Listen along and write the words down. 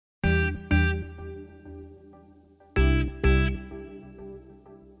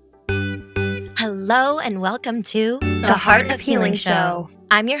Hello and welcome to The Heart of Healing Show.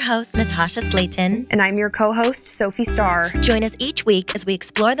 I'm your host, Natasha Slayton. And I'm your co-host, Sophie Starr. Join us each week as we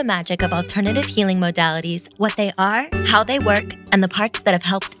explore the magic of alternative healing modalities, what they are, how they work, and the parts that have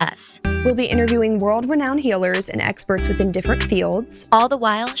helped us. We'll be interviewing world-renowned healers and experts within different fields, all the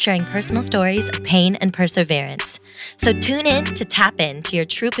while sharing personal stories of pain and perseverance. So tune in to tap into your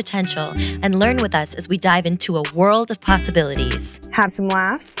true potential and learn with us as we dive into a world of possibilities. Have some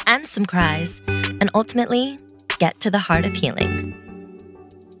laughs and some cries, and ultimately get to the heart of healing.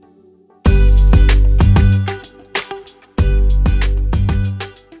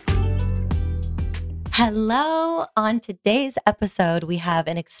 Hello. On today's episode, we have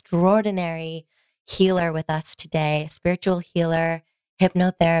an extraordinary healer with us today, spiritual healer,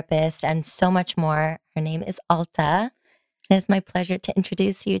 hypnotherapist, and so much more. Her name is Alta. It is my pleasure to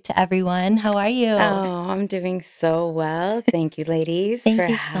introduce you to everyone. How are you? Oh, I'm doing so well. Thank you, ladies, Thank for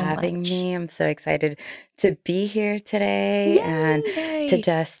you so having much. me. I'm so excited to be here today and to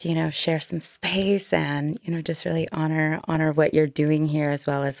just, share some space and, just really honor what you're doing here, as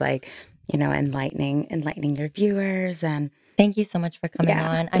well as enlightening your viewers. And thank you so much for coming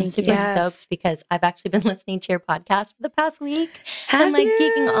on. I'm super stoked because I've actually been listening to your podcast for the past week and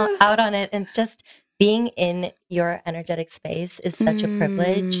geeking out on it. And it's just being in your energetic space is such a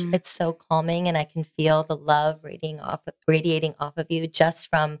privilege. It's so calming, and I can feel the love radiating off of you just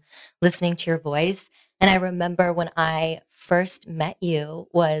from listening to your voice. And I remember when I first met you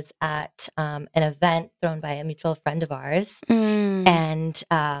was at an event thrown by a mutual friend of ours. And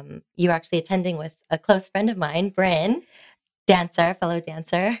you were actually attending with a close friend of mine, Bryn, fellow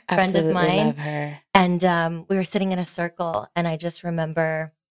dancer, friend of mine. Love her. And we were sitting in a circle, and I just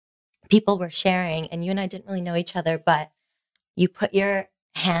remember people were sharing, and you and I didn't really know each other, but you put your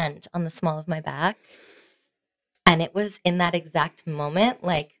hand on the small of my back, and it was in that exact moment,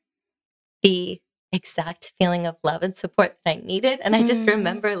 like the exact feeling of love and support that I needed. And I just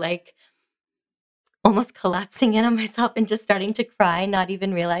remember almost collapsing in on myself and just starting to cry, not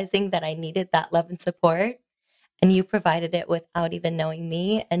even realizing that I needed that love and support. And you provided it without even knowing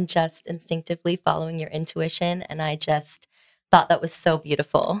me and just instinctively following your intuition. And I just thought that was so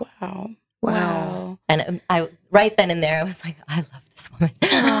beautiful. Wow. And I right then and there, I was like, I love this woman.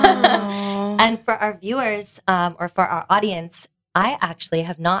 And for our viewers or for our audience, I actually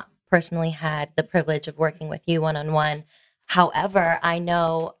have not personally had the privilege of working with you one-on-one. However, I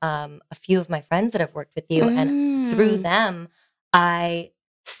know a few of my friends that have worked with you, and through them, I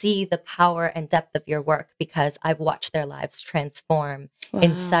see the power and depth of your work because I've watched their lives transform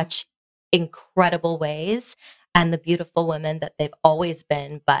in such incredible ways, and the beautiful women that they've always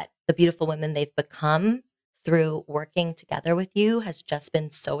been, but the beautiful women they've become through working together with you has just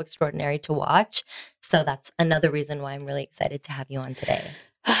been so extraordinary to watch. So that's another reason why I'm really excited to have you on today.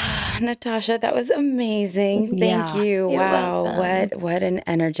 Natasha, that was amazing. Thank you. Wow. Welcome. What an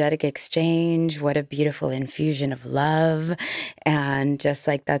energetic exchange. What a beautiful infusion of love. And just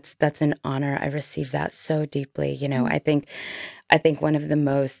that's an honor. I received that so deeply. I think one of the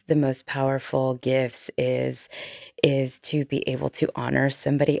most powerful gifts is to be able to honor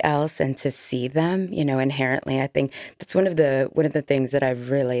somebody else and to see them, inherently. I think that's one of the things that I've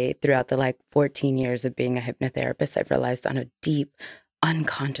really, throughout the 14 years of being a hypnotherapist, I've realized on a deep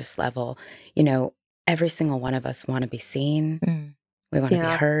unconscious level, every single one of us want to be seen. We want to be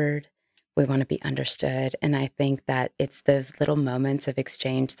heard. We want to be understood. And I think that it's those little moments of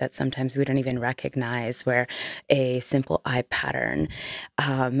exchange that sometimes we don't even recognize, where a simple eye pattern,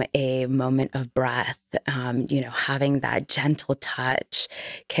 a moment of breath, having that gentle touch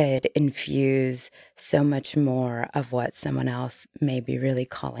could infuse so much more of what someone else may be really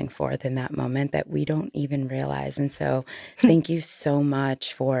calling forth in that moment that we don't even realize. And so thank you so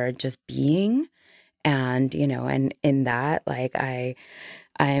much for just being. And, and in that,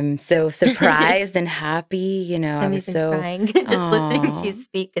 I'm so surprised and happy, I was even so crying just listening to you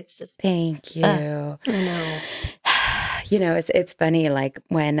speak. It's just thank you. I know. It's funny,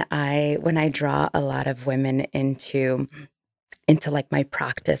 when I draw a lot of women into my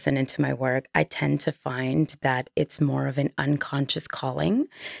practice and into my work, I tend to find that it's more of an unconscious calling,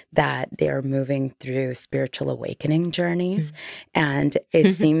 that they're moving through spiritual awakening journeys. And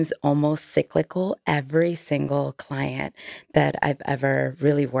it seems almost cyclical. Every single client that I've ever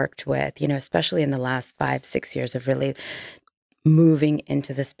really worked with, especially in the last 5-6 years of really moving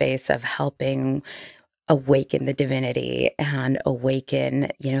into the space of helping awaken the divinity and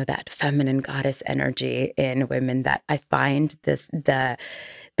awaken, that feminine goddess energy in women, that I find the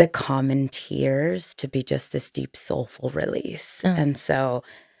common tears to be just this deep soulful release. And so,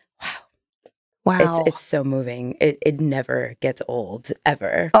 wow. It's so moving. It never gets old,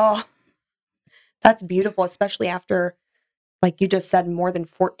 ever. Oh, That's beautiful, especially after, like you just said, more than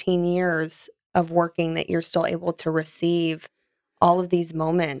 14 years of working, that you're still able to receive all of these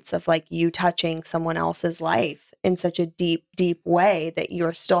moments of like you touching someone else's life in such a deep, deep way that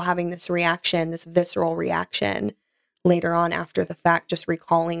you're still having this reaction, this visceral reaction later on after the fact, just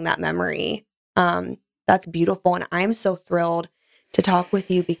recalling that memory. That's beautiful. And I'm so thrilled to talk with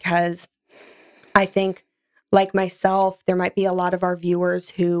you because I think, like myself, there might be a lot of our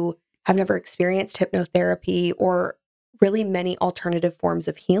viewers who have never experienced hypnotherapy or really many alternative forms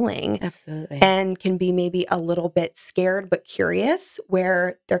of healing. Absolutely. And can be maybe a little bit scared but curious,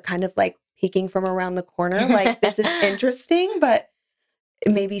 where they're kind of like peeking from around the corner, like, this is interesting, but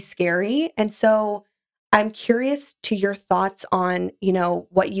maybe scary. And so I'm curious to your thoughts on,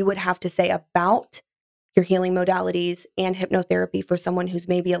 what you would have to say about your healing modalities and hypnotherapy for someone who's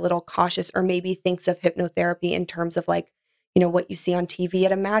maybe a little cautious or maybe thinks of hypnotherapy in terms of like, what you see on TV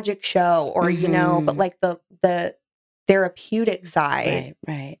at a magic show or, but like the therapeutic side.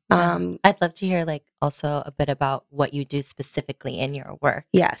 Right. I'd love to hear like also a bit about what you do specifically in your work.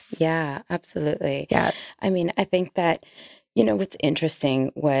 Yes. Yeah, absolutely. Yes. I mean, I think that, what's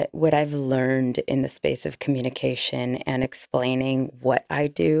interesting, what I've learned in the space of communication and explaining what I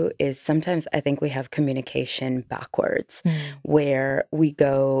do is sometimes I think we have communication backwards, where we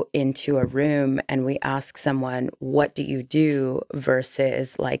go into a room and we ask someone, what do you do,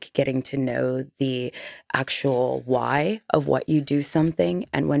 versus like getting to know the actual why of what you do something.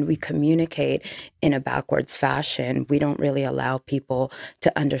 And when we communicate in a backwards fashion, we don't really allow people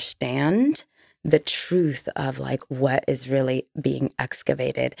to understand the truth of like what is really being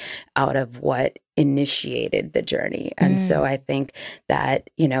excavated out of what initiated the journey. And so I think that,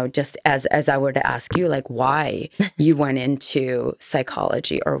 just as I were to ask you, like, why you went into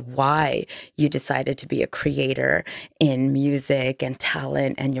psychology or why you decided to be a creator in music and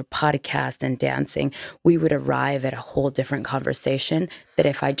talent and your podcast and dancing, we would arrive at a whole different conversation that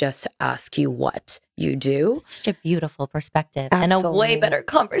if I just ask you what you do. Such a beautiful perspective. Absolutely. And a way better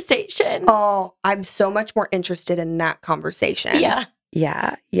conversation. Oh, I'm so much more interested in that conversation. Yeah.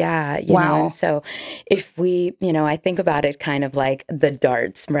 Yeah. Wow. And so if we, I think about it kind of like the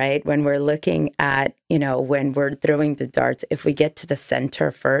darts, right? When we're looking at, when we're throwing the darts, if we get to the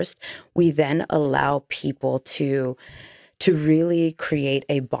center first, we then allow people to really create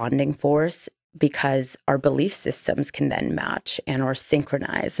a bonding force, because our belief systems can then match and or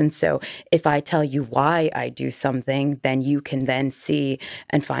synchronize. And so if I tell you why I do something, then you can then see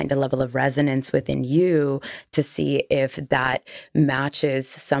and find a level of resonance within you to see if that matches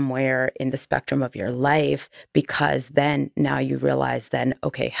somewhere in the spectrum of your life, because then now you realize then,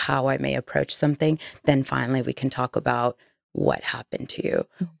 okay, how I may approach something. Then finally we can talk about what happened to you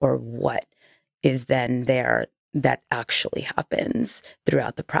or what is then there that actually happens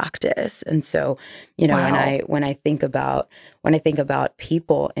throughout the practice. And so, when I think about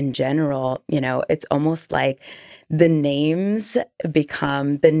people in general, it's almost like the names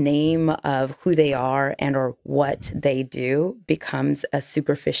become the name of who they are and or what they do becomes a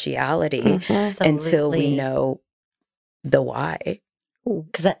superficiality until we know the why.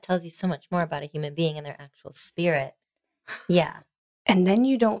 Because that tells you so much more about a human being and their actual spirit. Yeah. And then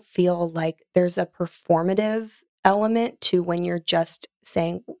you don't feel like there's a performative element to when you're just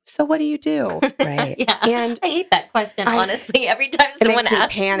saying, so what do you do? Right. Yeah. And I hate that question, honestly. Every time someone makes me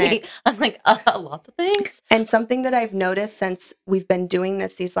asks panic. me, I'm like, lots of things. And something that I've noticed since we've been doing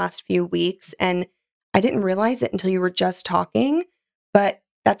this these last few weeks, and I didn't realize it until you were just talking, but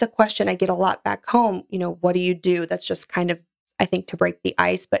that's a question I get a lot back home. What do you do? That's just kind of, I think, to break the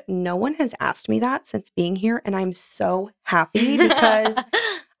ice, but no one has asked me that since being here. And I'm so happy because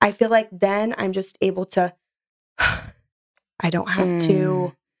I feel like then I'm just able to, I don't have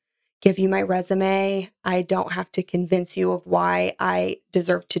to give you my resume. I don't have to convince you of why I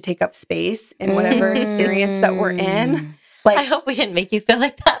deserve to take up space in whatever experience that we're in. Like, I hope we didn't make you feel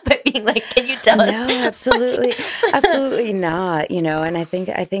like that by being like, can you tell us? No, absolutely. Absolutely not. And I think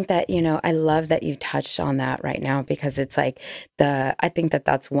that, I love that you touched on that right now, because it's like I think that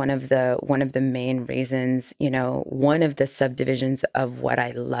that's one of the main reasons, one of the subdivisions of what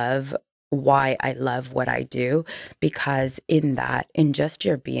I love, why I love what I do, because in just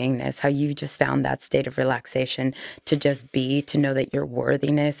your beingness, how you just found that state of relaxation to just be, to know that your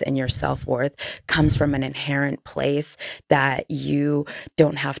worthiness and your self-worth comes from an inherent place that you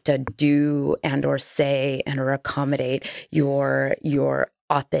don't have to do and or say and or accommodate your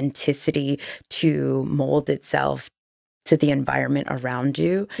authenticity to mold itself to the environment around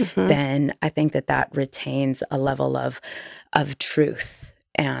you, then I think that retains a level of truth.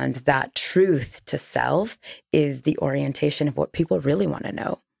 And that truth to self is the orientation of what people really want to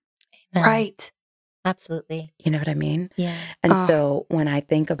know. right. Absolutely. You know what I mean? Yeah. And so when I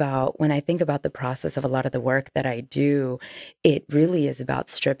think about the process of a lot of the work that I do, it really is about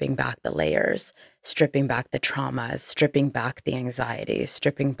stripping back the layers, stripping back the traumas, stripping back the anxieties,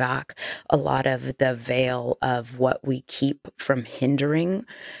 stripping back a lot of the veil of what we keep from hindering,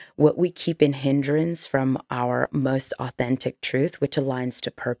 what we keep in hindrance from our most authentic truth, which aligns to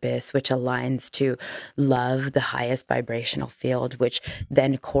purpose, which aligns to love, the highest vibrational field, which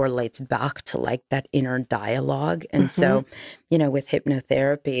then correlates back to like that inner dialogue. And so, with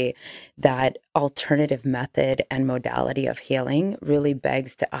hypnotherapy, that alternative method and modality of healing really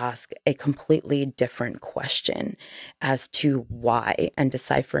begs to ask a completely different question as to why and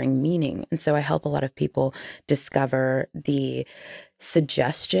deciphering meaning. And so I help a lot of people discover the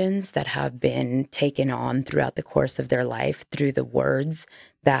suggestions that have been taken on throughout the course of their life through the words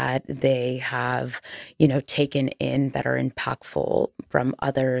that they have, taken in that are impactful from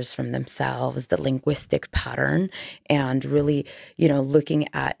others, from themselves, the linguistic pattern, and really, looking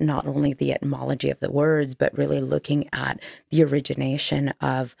at not only the etymology of the words, but really looking at the origination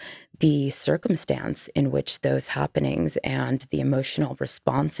of the circumstance in which those happenings and the emotional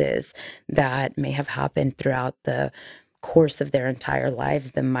responses that may have happened throughout the course of their entire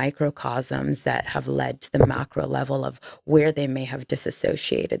lives, the microcosms that have led to the macro level of where they may have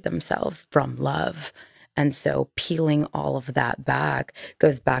disassociated themselves from love. And so peeling all of that back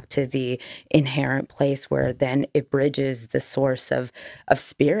goes back to the inherent place where then it bridges the source of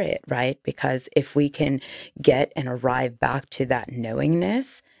spirit, right? Because if we can get and arrive back to that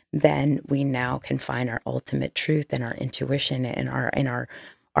knowingness, then we now can find our ultimate truth and our intuition and our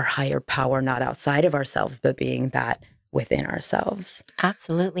higher power, not outside of ourselves, but being that within ourselves.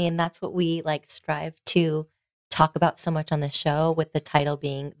 Absolutely. And that's what we like strive to talk about so much on the show, with the title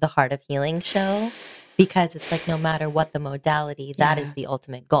being the Heart of Healing Show, because it's like no matter what the modality, that is the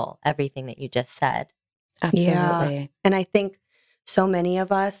ultimate goal. Everything that you just said. Absolutely. Yeah. And I think so many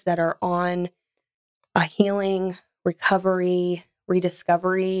of us that are on a healing, recovery,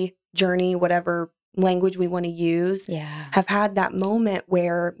 rediscovery journey, whatever language we want to use, have had that moment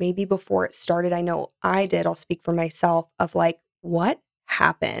where maybe before it started, I know I did, I'll speak for myself, of like, what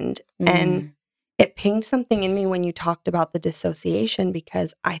happened? And it pinged something in me when you talked about the dissociation,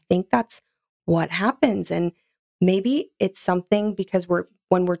 because I think that's what happens. And maybe it's something because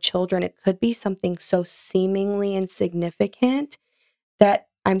when we're children, it could be something so seemingly insignificant that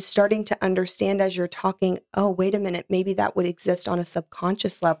I'm starting to understand as you're talking, oh, wait a minute, maybe that would exist on a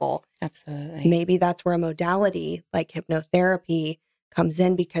subconscious level. Absolutely. Maybe that's where a modality like hypnotherapy comes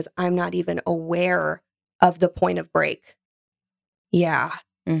in, because I'm not even aware of the point of break. Yeah.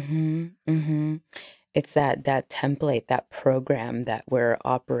 It's that template, that program that we're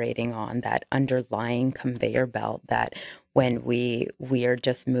operating on, that underlying conveyor belt, that when we are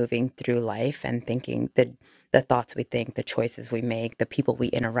just moving through life and thinking the thoughts we think, the choices we make, the people we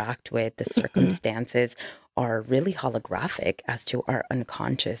interact with, the circumstances are really holographic as to our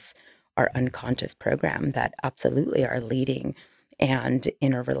unconscious program that absolutely are leading and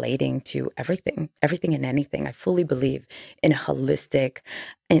interrelating to everything and anything. I fully believe in a holistic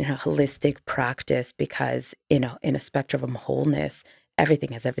practice, because in a spectrum of wholeness,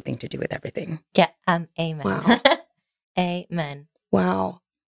 everything has everything to do with everything. Yeah. Amen. Wow. Amen. Wow.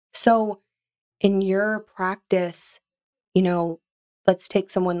 So in your practice, let's take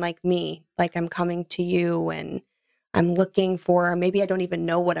someone like me, like I'm coming to you and I'm looking for, maybe I don't even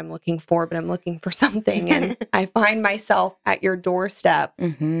know what I'm looking for, but I'm looking for something, and I find myself at your doorstep.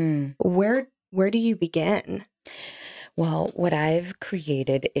 Where do you begin? Well, what I've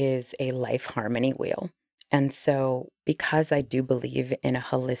created is a life harmony wheel. And so, because I do believe in a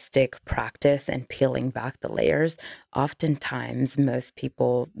holistic practice and peeling back the layers, oftentimes most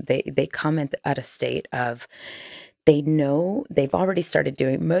people, they come at a state of, they know they've already started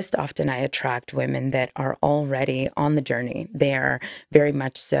doing. Most often I attract women that are already on the journey. They're very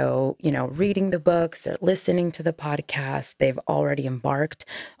much so, reading the books, they're listening to the podcast. They've already embarked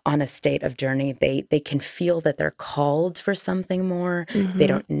on a state of journey. They can feel that they're called for something more. They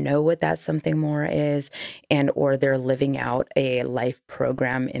don't know what that something more is, or they're living out a life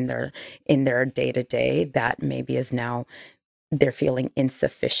program in their day-to-day that maybe is now they're feeling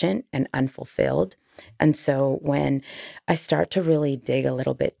insufficient and unfulfilled. And so when I start to really dig a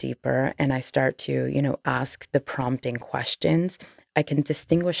little bit deeper and I start to, ask the prompting questions, I can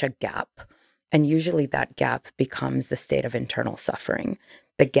distinguish a gap. And usually that gap becomes the state of internal suffering,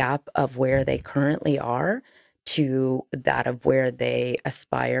 the gap of where they currently are to that of where they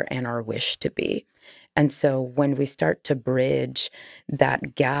aspire and or wish to be. And so when we start to bridge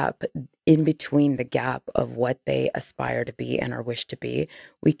that gap, in between the gap of what they aspire to be and or wish to be,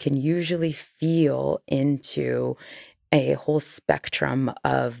 we can usually feel into a whole spectrum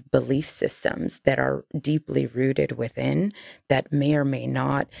of belief systems that are deeply rooted within, that may or may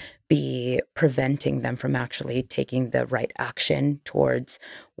not be preventing them from actually taking the right action towards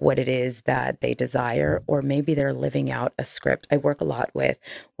what it is that they desire, or maybe they're living out a script. I work a lot with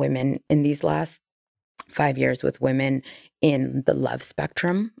women in these last 5 years, with women in the love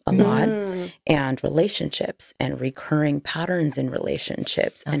spectrum a lot, and relationships and recurring patterns in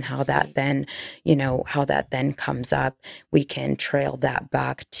relationships, and how that then, how that then comes up. We can trail that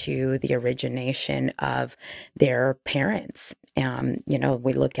back to the origination of their parents.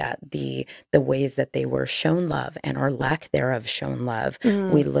 We look at the ways that they were shown love and or lack thereof shown love.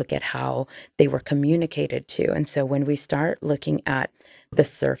 We look at how they were communicated to. And so when we start looking at the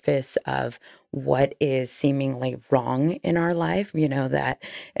surface of what is seemingly wrong in our life, that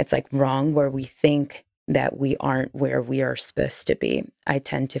it's like wrong where we think that we aren't where we are supposed to be. I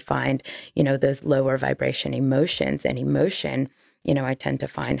tend to find, those lower vibration emotions, and emotion, I tend to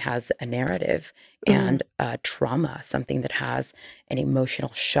find has a narrative and a trauma, something that has an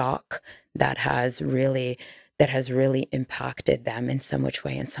emotional shock that has really impacted them in some which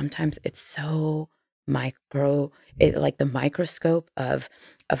way. And sometimes it's so like the microscope of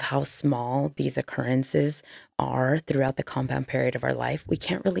how small these occurrences are throughout the compound period of our life. We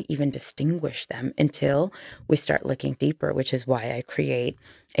can't really even distinguish them until we start looking deeper, which is why I create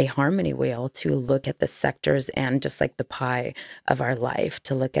a harmony wheel to look at the sectors and just like the pie of our life,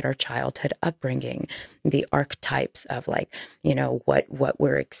 to look at our childhood upbringing, the archetypes of what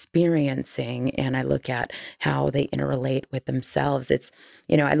we're experiencing. And I look at how they interrelate with themselves. It's,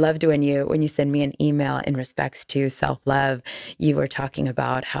 I loved when you send me an email in respects to self-love, you were talking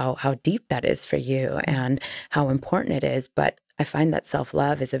about how deep that is for you and how important it is. But I find that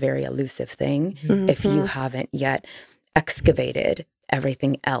self-love is a very elusive thing if you haven't yet excavated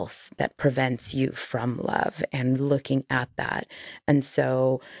everything else that prevents you from love and looking at that. And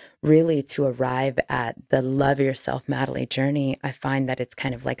so really, to arrive at the love yourself madly journey, I find that it's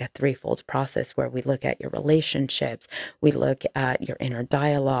kind of like a threefold process where we look at your relationships, we look at your inner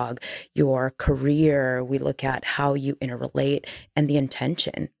dialogue, your career, we look at how you interrelate, and the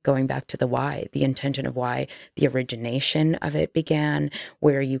intention, going back to the why, the intention of why the origination of it began,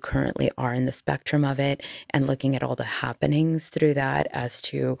 where you currently are in the spectrum of it, and looking at all the happenings through that as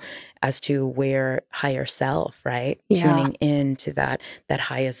to where higher self, right? Yeah. Tuning into that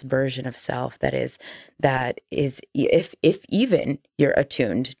highest version of self that is if even you're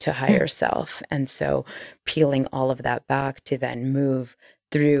attuned to higher self. And so peeling all of that back to then move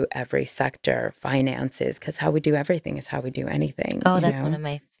through every sector, finances, because how we do everything is how we do anything. Oh, that's one of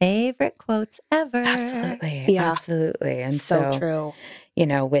my favorite quotes ever. Absolutely. Yeah. Absolutely. And so true.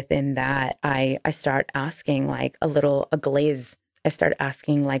 Within that, I start asking I start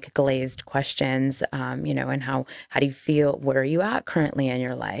asking like glazed questions, and how do you feel? Where are you at currently in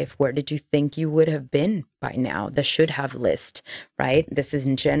your life? Where did you think you would have been by now? The should have list, right? This is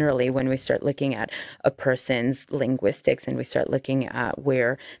generally when we start looking at a person's linguistics and we start looking at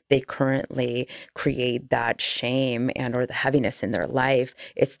where they currently create that shame and or the heaviness in their life.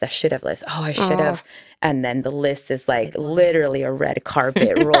 It's the should have list. Oh, I should have. And then the list is like literally a red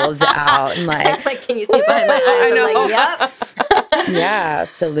carpet rolls out and like can you see behind my eyes? I know. I'm like, yep. Yeah,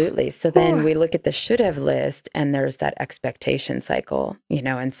 absolutely. So then we look at the should have list, and there's that expectation cycle,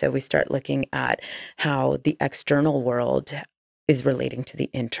 and so we start looking at how the external world is relating to the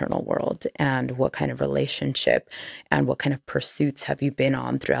internal world, and what kind of relationship and what kind of pursuits have you been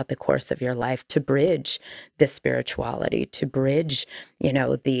on throughout the course of your life to bridge the spirituality, to bridge,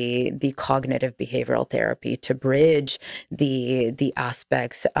 the cognitive behavioral therapy, to bridge the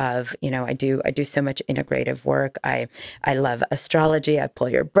aspects of, I do so much integrative work. I love astrology. I pull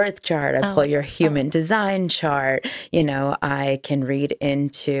your birth chart. I pull your human design chart. I can read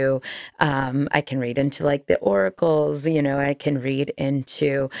into like the oracles. I can read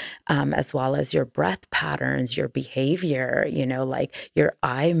into as well as your breath patterns, your behavior. Like your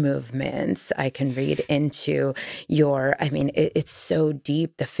eye movements. I can read into it's so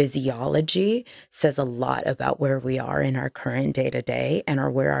deep. The physiology says a lot about where we are in our current day to day,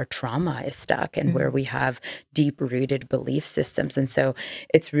 and where our trauma is stuck, and where we have deep rooted belief systems. And so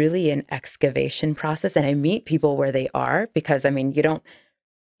it's really an excavation process. And I meet people where they are, because you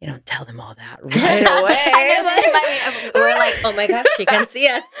you don't tell them all that right away. I know, we're like, oh my gosh, she can see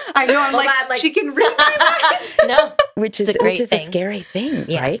us. I know. I'm like, she can read my mind. No, which is a scary thing,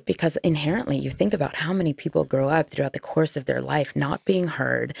 Yeah. right? Because inherently, you think about how many people grow up throughout the course of their life not being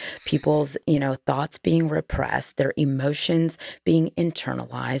heard, people's, thoughts being repressed, their emotions being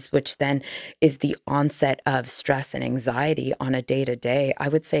internalized, which then is the onset of stress and anxiety on a day-to-day. I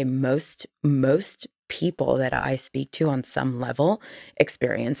would say most people that I speak to on some level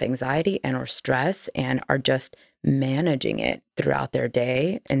experience anxiety and or stress and are just managing it throughout their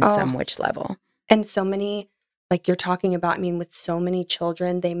day in some which level. And so many, like you're talking about, I mean, with so many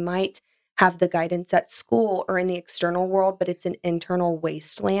children, they might have the guidance at school or in the external world, but it's an internal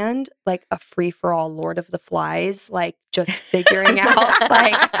wasteland, like a free-for-all Lord of the Flies, like just figuring out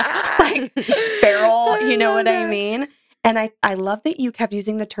like feral, you know what I mean? And I love that you kept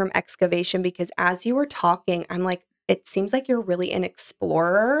using the term excavation, because as you were talking, I'm like, it seems like you're really an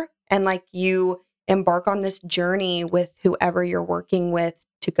explorer, and like you embark on this journey with whoever you're working with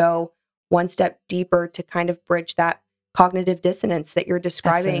to go one step deeper to kind of bridge that cognitive dissonance that you're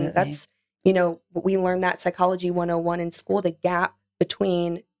describing. Absolutely. That's, we learned that Psychology 101 in school, the gap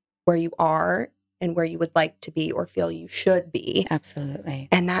between where you are and where you would like to be or feel you should be. Absolutely.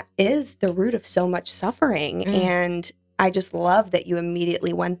 And that is the root of so much suffering. And I just love that you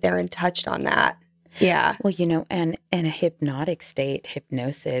immediately went there and touched on that. Yeah. Well, and in a hypnotic state,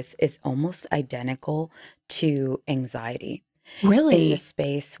 hypnosis is almost identical to anxiety. Really? In the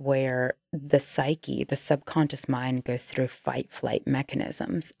space where the psyche, the subconscious mind goes through fight-flight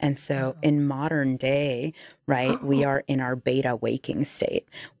mechanisms. And so in modern day, right, we are in our beta waking state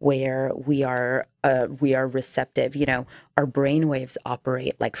where we are receptive. Our brain waves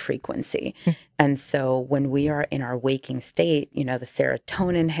operate like frequency. And so when we are in our waking state, the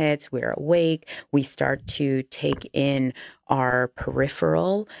serotonin hits, we're awake, we start to take in our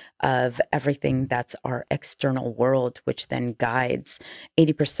peripheral of everything that's our external world, which then guides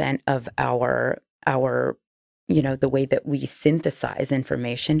 80% of our the way that we synthesize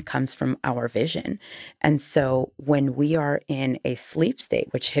information comes from our vision. And so when we are in a sleep state,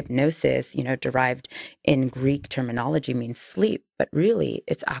 which hypnosis, derived in Greek terminology means sleep, but really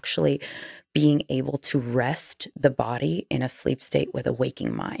it's actually being able to rest the body in a sleep state with a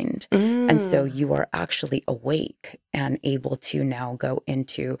waking mind. And so you are actually awake and able to now go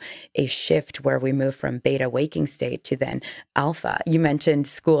into a shift where we move from beta waking state to then alpha. You mentioned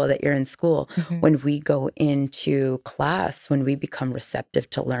school, that you're in school. When we go into class, when we become receptive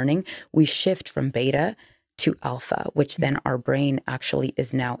to learning, we shift from beta to alpha, which then our brain actually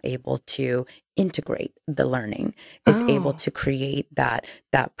is now able to integrate the learning, is able to create that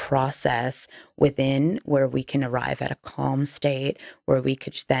process within where we can arrive at a calm state, where we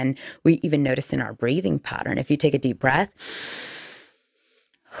even notice in our breathing pattern, if you take a deep breath,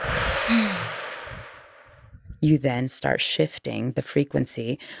 you then start shifting the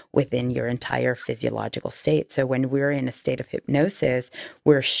frequency within your entire physiological state. So when we're in a state of hypnosis,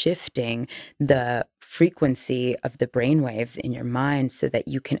 we're shifting the frequency of the brain waves in your mind so that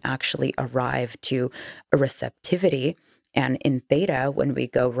you can actually arrive to a receptivity. And in theta, when we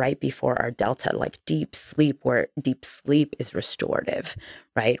go right before our delta, like deep sleep, where deep sleep is restorative,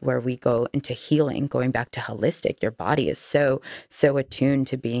 right? Where we go into healing, going back to holistic, your body is so attuned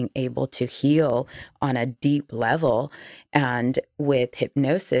to being able to heal on a deep level. And with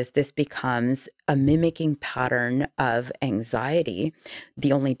hypnosis, this becomes a mimicking pattern of anxiety.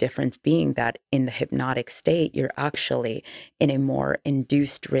 The only difference being that in the hypnotic state, you're actually in a more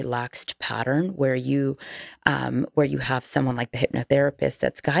induced, relaxed pattern where you have someone like the hypnotherapist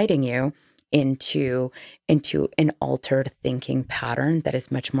that's guiding you into an altered thinking pattern that is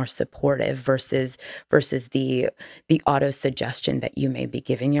much more supportive versus the auto suggestion that you may be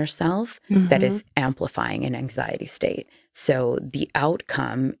giving yourself that is amplifying an anxiety state. So the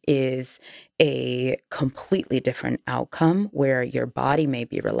outcome is a completely different outcome where your body may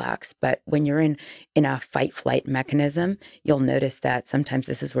be relaxed, but when you're in a fight-flight mechanism, you'll notice that sometimes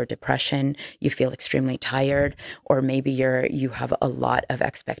this is where depression, you feel extremely tired, or maybe you have a lot of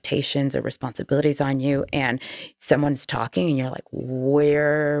expectations or responsibilities on you, and someone's talking and you're like,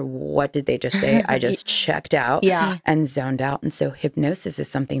 what did they just say? I just checked out and zoned out. And so hypnosis is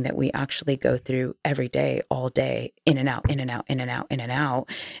something that we actually go through every day, all day, in and out, in and out, in and out, in and out.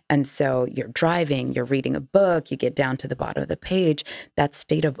 And so you're driving, you're reading a book, you get down to the bottom of the page, that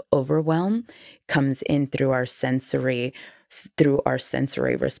state of overwhelm comes in through our sensory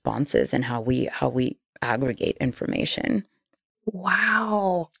responses and how we aggregate information.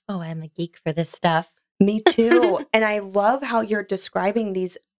 Wow. Oh, I'm a geek for this stuff. Me too. And I love how you're describing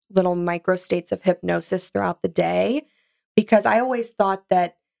these little micro states of hypnosis throughout the day, because I always thought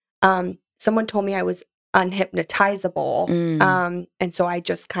that someone told me I was unhypnotizable. And so I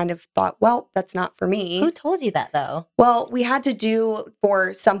just kind of thought, well, that's not for me. Who told you that though? Well, we had to do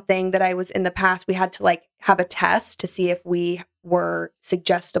for something that I was in the past, we had to like have a test to see if we were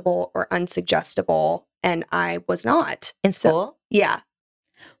suggestible or unsuggestible. And I was not. In school? Yeah.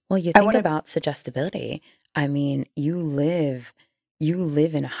 Well, you think about suggestibility. I mean, you live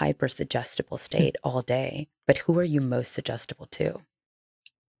in a hyper suggestible state all day, but who are you most suggestible to?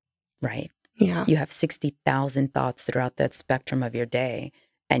 Right? Yeah. You have 60,000 thoughts throughout that spectrum of your day,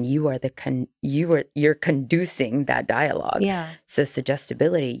 and you are you're conducing that dialogue. Yeah. So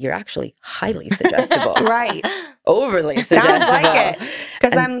suggestibility, you're actually highly suggestible. Right. Overly suggestible. Sounds like it.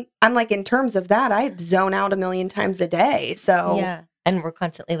 Because I'm like, in terms of that, I zone out a million times a day. So yeah. And we're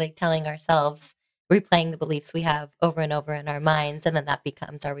constantly like telling ourselves, replaying the beliefs we have over and over in our minds, and then that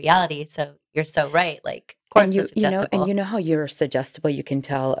becomes our reality. So you're so right. Like, of course, and we're suggestible. you know how you're suggestible. You can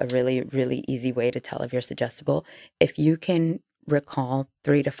tell a really, really easy way to tell if you're suggestible. If you can recall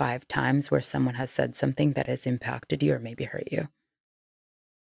 3 to 5 times where someone has said something that has impacted you or maybe hurt you.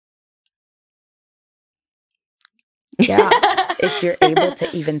 Yeah. If you're able to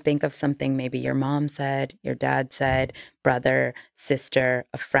even think of something maybe your mom said, your dad said, brother, sister,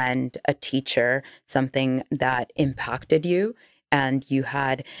 a friend, a teacher, something that impacted you, and you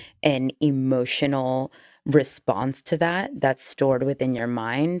had an emotional response to that that's stored within your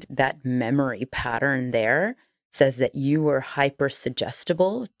mind, that memory pattern there says that you were hyper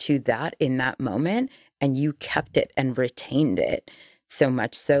suggestible to that in that moment, and you kept it and retained it. So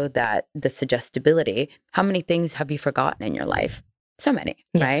much so that the suggestibility, how many things have you forgotten in your life? So many,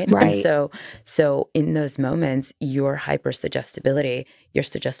 right? Right. And so in those moments, your hypersuggestibility, your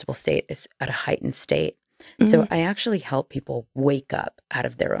suggestible state is at a heightened state. So I actually help people wake up out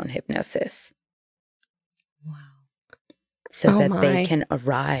of their own hypnosis. Wow. So that they can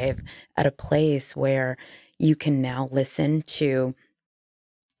arrive at a place where you can now listen to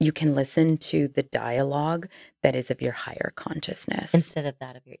the dialogue that is of your higher consciousness. Instead of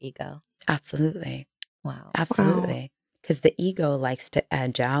that of your ego. Absolutely. Wow. Absolutely. Because the ego likes to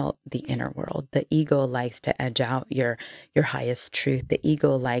edge out the inner world. The ego likes to edge out your highest truth. The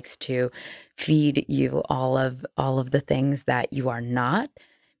ego likes to feed you all of the things that you are not,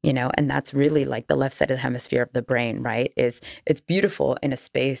 and that's really like the left side of the hemisphere of the brain, right? It's beautiful in a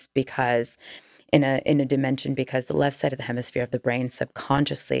space because in a dimension, because the left side of the hemisphere of the brain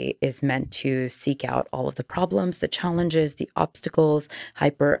subconsciously is meant to seek out all of the problems, the challenges, the obstacles,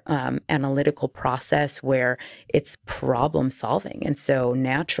 hyper analytical process where it's problem solving. And so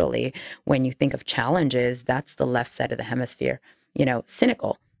naturally, when you think of challenges, that's the left side of the hemisphere,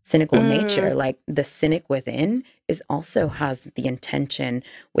 cynical nature. Like the cynic within also has the intention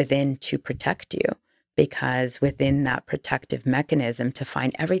within to protect you. Because within that protective mechanism to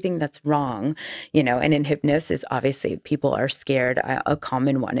find everything that's wrong, and in hypnosis, obviously people are scared. A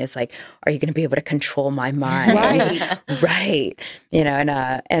common one is like, are you going to be able to control my mind? Right.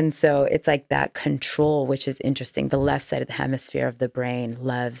 And so it's like that control, which is interesting. The left side of the hemisphere of the brain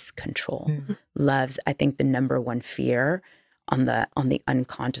loves control, loves, I think the number one fear on the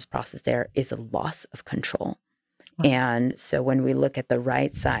unconscious process there is a loss of control. And so when we look at the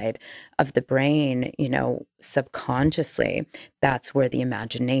right side of the brain, subconsciously, that's where the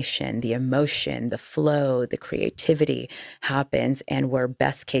imagination, the emotion, the flow, the creativity happens, and where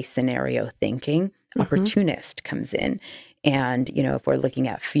best case scenario thinking, opportunist comes in. And, if we're looking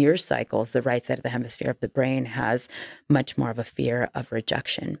at fear cycles, the right side of the hemisphere of the brain has much more of a fear of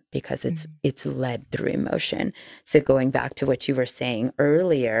rejection because it's led through emotion. So going back to what you were saying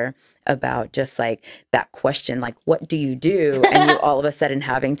earlier about just like that question, like, what do you do? And you all of a sudden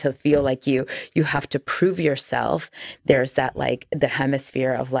having to feel like you have to prove yourself. There's that like the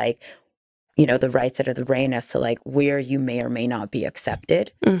hemisphere of like, the right side of the brain as to like where you may or may not be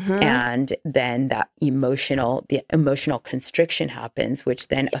accepted. And then the emotional constriction happens, which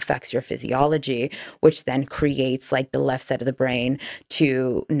then affects your physiology, which then creates like the left side of the brain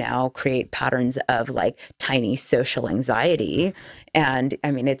to now create patterns of like tiny social anxiety. And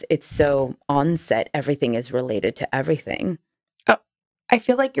I mean, it's so onset, everything is related to everything. I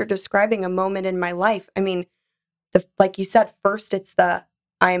feel like you're describing a moment in my life. I mean, like you said, first it's the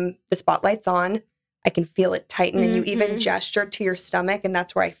spotlight's on. I can feel it tighten. And you even gestured to your stomach, and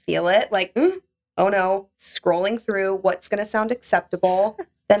that's where I feel it. Like, oh no, scrolling through what's going to sound acceptable.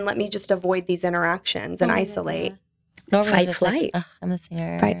 Then let me just avoid these interactions and isolate. Fight, flight. Like, I'm a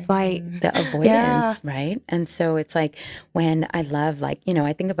singer. Fight, flight. The avoidance, right? And so it's like when I love, like,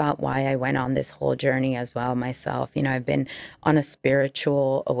 I think about why I went on this whole journey as well myself. I've been on a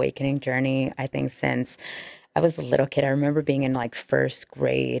spiritual awakening journey, I think, since I was a little kid. I remember being in like first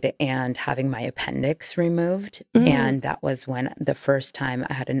grade and having my appendix removed. And that was when the first time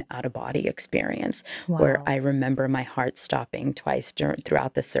I had an out of body experience where I remember my heart stopping twice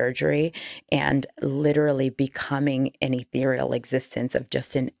throughout the surgery and literally becoming an ethereal existence of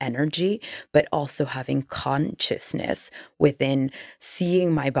just an energy, but also having consciousness within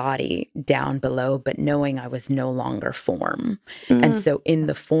seeing my body down below, but knowing I was no longer form. And so in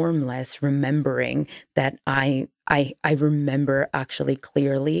the formless, remembering that I remember actually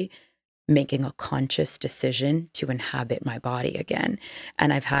clearly making a conscious decision to inhabit my body again.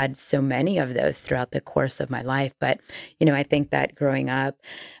 And I've had so many of those throughout the course of my life. But, I think that growing up,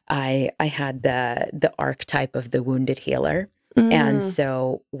 I had the archetype of the wounded healer. And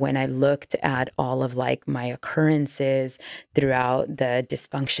so when I looked at all of like my occurrences throughout the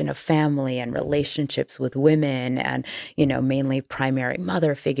dysfunction of family and relationships with women and, mainly primary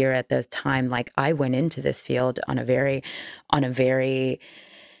mother figure at the time, like I went into this field on a very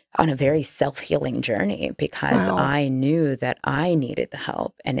self-healing journey because I knew that I needed the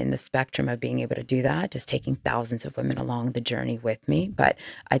help. And in the spectrum of being able to do that, just taking thousands of women along the journey with me. But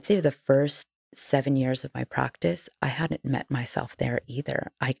I'd say the first 7 years of my practice, I hadn't met myself there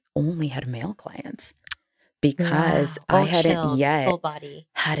either. I only had male clients because I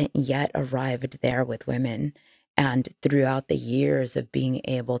hadn't yet arrived there with women. And throughout the years of being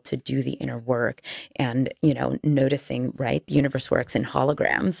able to do the inner work and, noticing, right, the universe works in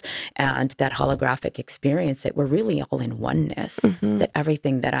holograms and that holographic experience that we're really all in oneness, that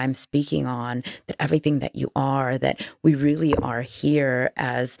everything that I'm speaking on, that everything that you are, that we really are here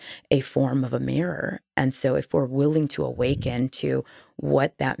as a form of a mirror. And so if we're willing to awaken to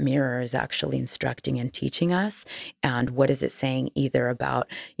what that mirror is actually instructing and teaching us, and what is it saying either about,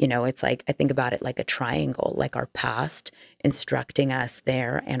 it's like, I think about it like a triangle, like our past instructing us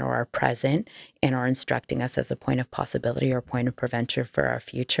there and or our present and are instructing us as a point of possibility or point of prevention for our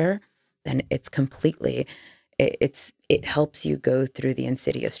future, then it's completely, it helps you go through the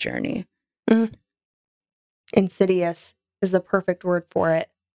insidious journey. Insidious is the perfect word for it.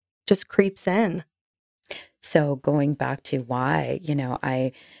 Just creeps in. So going back to why,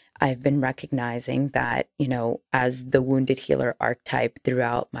 I've been recognizing that, as the wounded healer archetype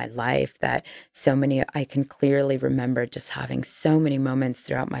throughout my life, that I can clearly remember just having so many moments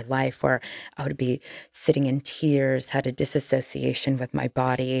throughout my life where I would be sitting in tears, had a disassociation with my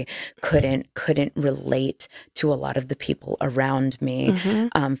body, couldn't relate to a lot of the people around me,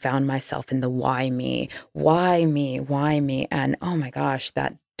 found myself in the why me? And oh my gosh,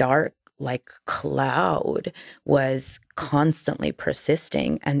 that dark like cloud was constantly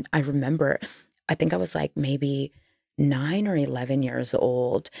persisting. And I remember, I think I was like maybe 9 or 11 years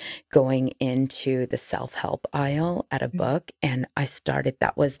old going into the self-help aisle at a book. And I spent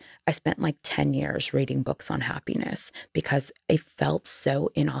like 10 years reading books on happiness because it felt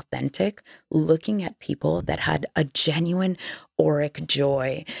so inauthentic looking at people that had a genuine auric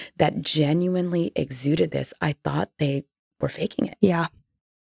joy that genuinely exuded this. I thought they were faking it. Yeah.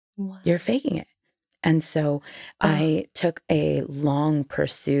 You're faking it. And so I took a long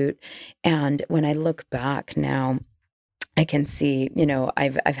pursuit. And when I look back now, I can see,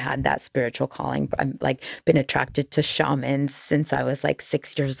 I've had that spiritual calling. I'm like been attracted to shamans since I was like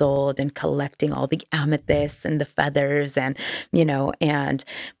 6 years old and collecting all the amethysts and the feathers and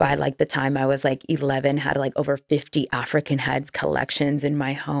by like the time I was like 11, had like over 50 African heads collections in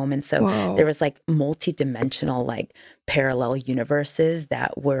my home. And so there was like multi-dimensional, like parallel universes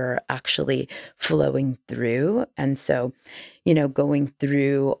that were actually flowing through. And so, going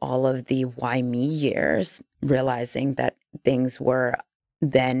through all of the why me years, realizing that things were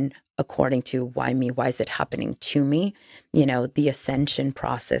then according to why me, why is it happening to me? The ascension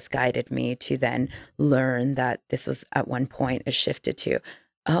process guided me to then learn that this was at one point a shifted to,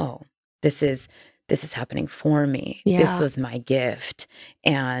 this is happening for me. Yeah. This was my gift.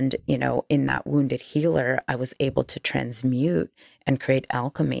 And, in that wounded healer, I was able to transmute and create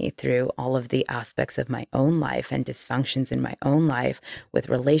alchemy through all of the aspects of my own life and dysfunctions in my own life with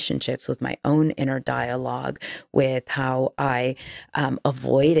relationships, with my own inner dialogue, with how I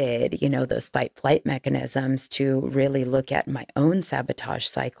avoided, those fight-flight mechanisms to really look at my own sabotage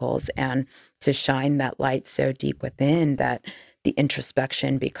cycles and to shine that light so deep within that the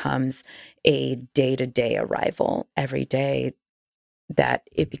introspection becomes a day-to-day arrival every day, that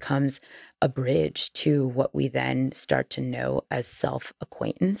it becomes a bridge to what we then start to know as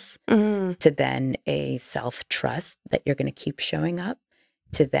self-acquaintance, to then a self-trust that you're going to keep showing up,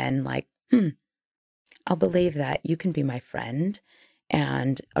 to then like, I'll believe that you can be my friend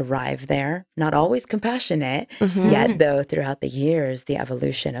and arrive there. Not always compassionate, yet though throughout the years, the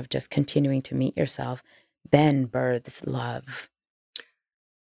evolution of just continuing to meet yourself, then births love.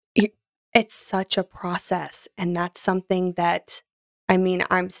 It's such a process. And that's something that, I mean,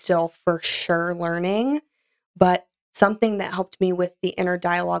 I'm still for sure learning, but something that helped me with the inner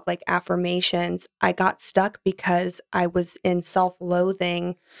dialogue, like affirmations, I got stuck because I was in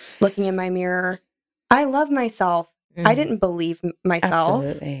self-loathing, looking in my mirror. I love myself. I didn't believe myself.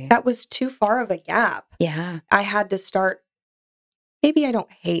 Absolutely. That was too far of a gap. Yeah. I had to start, maybe I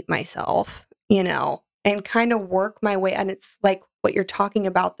don't hate myself, and kind of work my way. And it's like what you're talking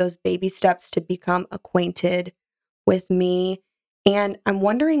about, those baby steps to become acquainted with me. And I'm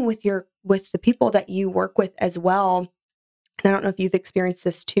wondering with the people that you work with as well, and I don't know if you've experienced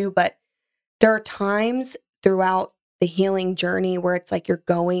this too, but there are times throughout the healing journey where it's like you're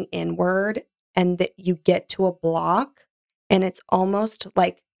going inward and that you get to a block and it's almost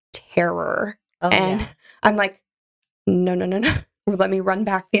like terror. Oh, and yeah. I'm like, no, let me run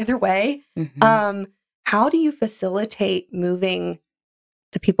back the other way. Mm-hmm. How do you facilitate moving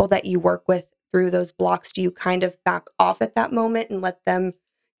the people that you work with through those blocks? Do you kind of back off at that moment and let them,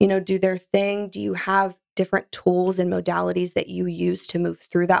 do their thing? Do you have different tools and modalities that you use to move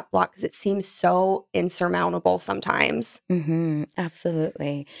through that block? Because it seems so insurmountable sometimes. Mm-hmm.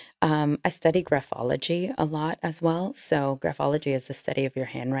 Absolutely. I study graphology a lot as well. So graphology is the study of your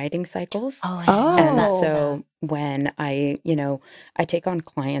handwriting cycles. Oh, And Oh. so when I take on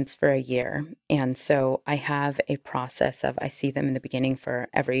clients for a year, and so I have a process of, I see them in the beginning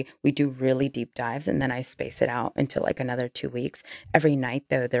we do really deep dives, and then I space it out into like another 2 weeks. Every night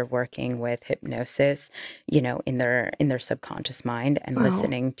though, they're working with hypnosis, in their subconscious mind and Wow.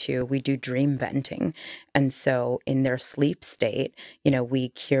 listening to, we do dream venting. And so in their sleep state, we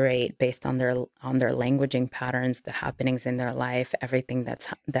curate based on their languaging patterns, the happenings in their life, everything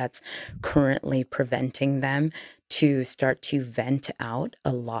that's currently preventing them to start to vent out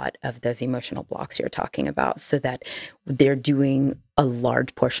a lot of those emotional blocks you're talking about, so that they're doing a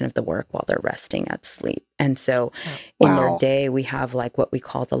large portion of the work while they're resting at sleep. And so in their Wow. day, we have like what we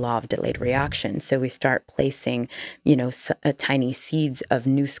call the law of delayed reaction. So we start placing, tiny seeds of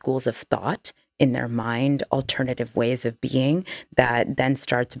new schools of thought in their mind, alternative ways of being, that then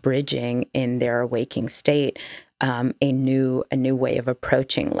starts bridging in their waking state a new way of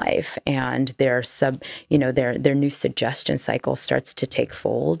approaching life, and their new suggestion cycle starts to take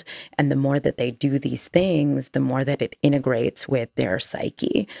fold. And the more that they do these things, the more that it integrates with their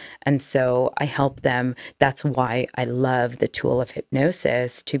psyche. And so I help them. That's why I love the tool of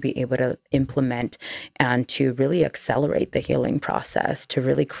hypnosis, to be able to implement and to really accelerate the healing process, to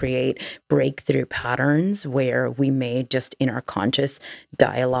really create breakthrough patterns where we may just in our conscious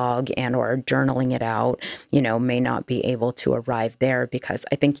dialogue and or journaling it out, may not be able to arrive there. Because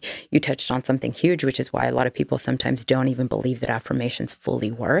I think you touched on something huge, which is why a lot of people sometimes don't even believe that affirmations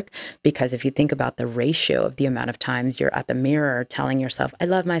fully work. Because if you think about the ratio of the amount of times you're at the mirror telling yourself, I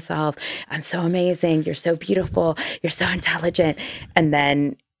love myself, I'm so amazing, you're so beautiful, you're so intelligent, and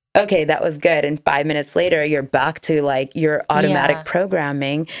then okay, that was good. And 5 minutes later, you're back to like your automatic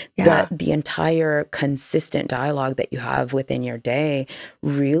programming. Yeah. The entire consistent dialogue that you have within your day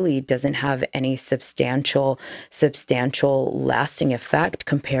really doesn't have any substantial lasting effect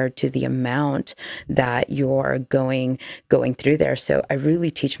compared to the amount that you're going through there. So I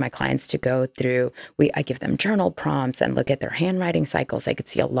really teach my clients to go through, I give them journal prompts and look at their handwriting cycles. I could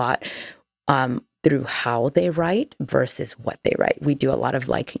see a lot through how they write versus what they write. We do a lot of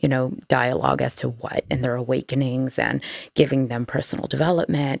dialogue as to what and their awakenings and giving them personal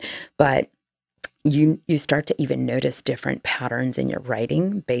development. But you start to even notice different patterns in your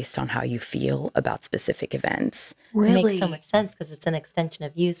writing based on how you feel about specific events. Really? It makes so much sense because it's an extension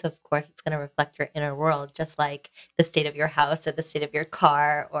of you. So of course it's going to reflect your inner world, just like the state of your house or the state of your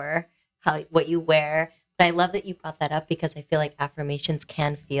car or what you wear. But I love that you brought that up, because I feel like affirmations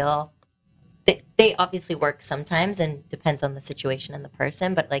can feel, they obviously work sometimes and depends on the situation and the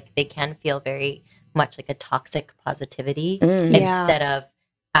person, but like they can feel very much like a toxic positivity instead of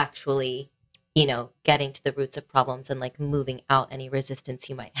actually, getting to the roots of problems and like moving out any resistance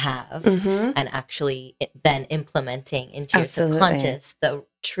you might have and actually then implementing into your subconscious the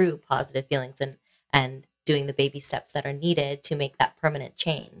true positive feelings and doing the baby steps that are needed to make that permanent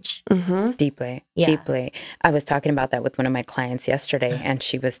change. Deeply. I was talking about that with one of my clients yesterday, and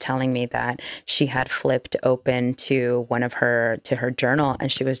she was telling me that she had flipped open to her journal,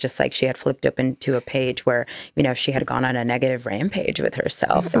 and she was just like, she had flipped open to a page where, she had gone on a negative rampage with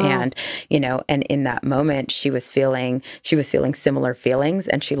herself. And, and in that moment she was feeling similar feelings,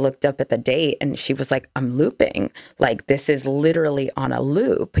 and she looked up at the date and she was like, I'm looping, like this is literally on a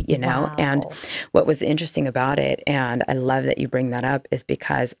loop, Wow. And what was interesting interesting about it, and I love that you bring that up, is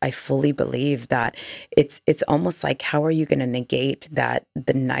because I fully believe that it's almost like, how are you going to negate that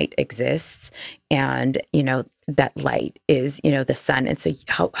the night exists, and that light is the sun, and so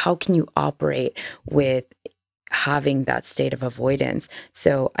how can you operate with having that state of avoidance?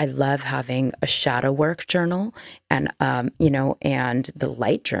 So I love having a shadow work journal and and the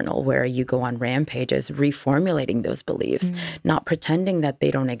light journal, where you go on rampages reformulating those beliefs, not pretending that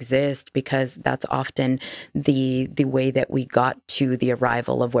they don't exist, because that's often the way that we got to the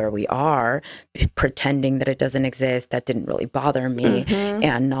arrival of where we are, pretending that it doesn't exist, that didn't really bother me,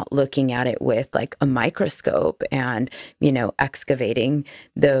 and not looking at it with like a microscope and excavating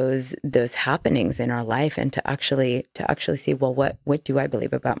those happenings in our life, and to actually see, well, what do I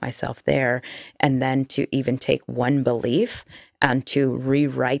believe about myself there, and then to even take one belief and to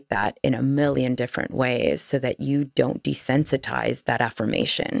rewrite that in a million different ways, so that you don't desensitize that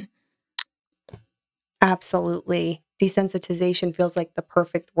affirmation. Absolutely. Desensitization feels like the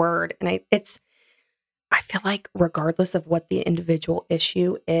perfect word. And I feel like regardless of what the individual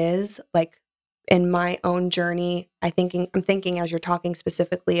issue is, like in my own journey, I'm thinking as you're talking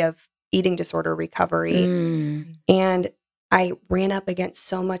specifically of eating disorder recovery, and I ran up against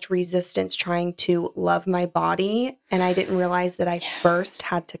so much resistance trying to love my body, and I didn't realize that I first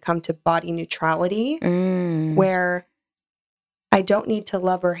had to come to body neutrality, where I don't need to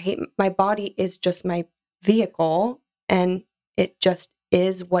love or hate. My body is just my vehicle, and it just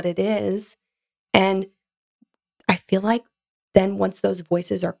is what it is. And I feel like then once those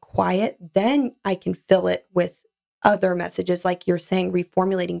voices are quiet, then I can fill it with other messages, like you're saying,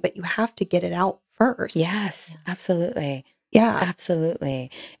 reformulating, but you have to get it out first. Yes, absolutely. Yeah.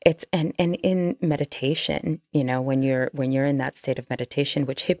 Absolutely. It's and in meditation, when you're in that state of meditation,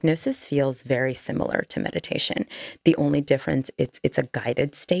 which hypnosis feels very similar to meditation. The only difference, it's a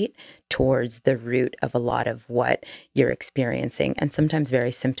guided state towards the root of a lot of what you're experiencing, and sometimes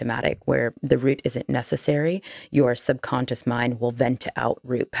very symptomatic, where the root isn't necessary. Your subconscious mind will vent out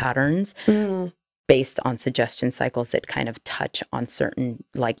root patterns based on suggestion cycles that kind of touch on certain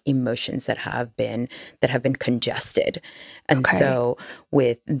like emotions that have been congested. And so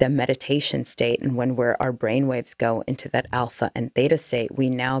with the meditation state, and when our brainwaves go into that alpha and theta state, we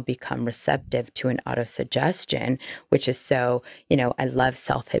now become receptive to an autosuggestion, which is so, I love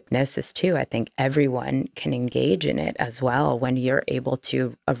self-hypnosis too. I think everyone can engage in it as well, when you're able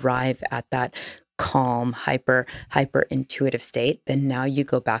to arrive at that calm, hyper intuitive state. Then now you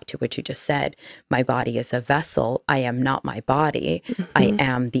go back to what you just said. My body is a vessel. I am not my body. I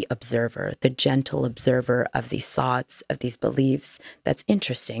am the observer, the gentle observer of these thoughts, of these beliefs. That's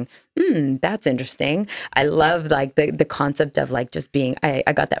interesting. That's interesting. I love like the concept of like just being, I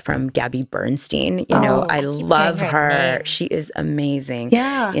got that from Gabby Bernstein. I love her. Name. She is amazing.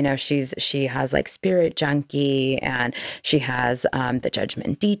 Yeah. She has like Spirit Junkie, and she has The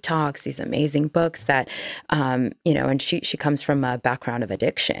Judgment Detox, these amazing books that, and she comes from a background of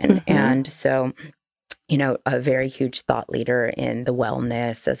addiction. And so, a very huge thought leader in the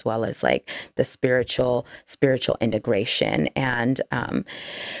wellness, as well as like the spiritual integration. And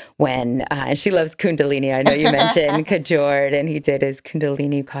when she loves Kundalini, I know you mentioned Kajord, and he did his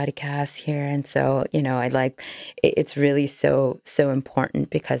Kundalini podcast here. And so, I like it's really so important,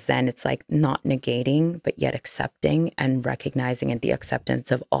 because then it's like not negating, but yet accepting and recognizing, and the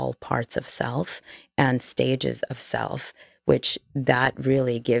acceptance of all parts of self and stages of self, which that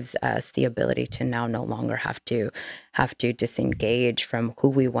really gives us the ability to now no longer have to disengage from who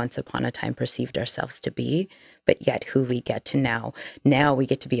we once upon a time perceived ourselves to be, but yet who we get to now. Now we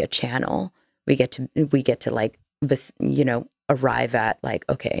get to be a channel. We get to like this, arrive at like,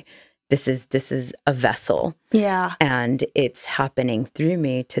 okay, this is a vessel. Yeah. And it's happening through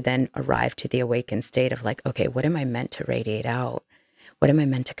me to then arrive to the awakened state of like, okay, what am I meant to radiate out? What am I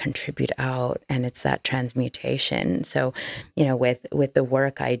meant to contribute out? And it's that transmutation. So, with the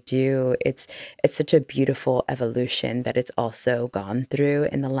work I do, it's such a beautiful evolution that it's also gone through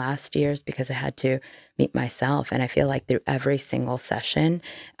in the last years, because I had to meet myself. And I feel like through every single session,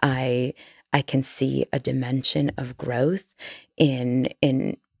 I can see a dimension of growth in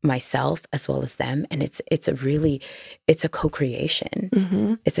myself as well as them. And it's a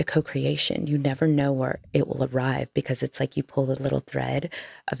co-creation. It's a co-creation. You never know where it will arrive, because it's like you pull the little thread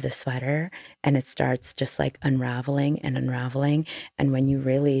of the sweater and it starts just like unraveling and unraveling. And when you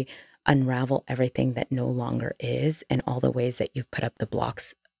really unravel everything that no longer is, and all the ways that you've put up the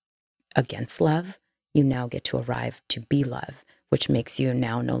blocks against love, you now get to arrive to be love, which makes you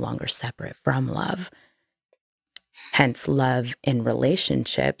now no longer separate from love. Hence, love in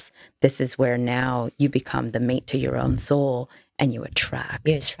relationships. This is where now you become the mate to your own soul, and you attract.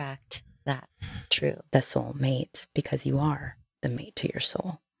 You attract that. True. the soul mates, because you are the mate to your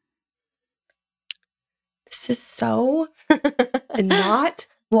soul. This is so not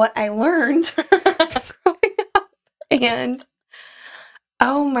what I learned growing up. And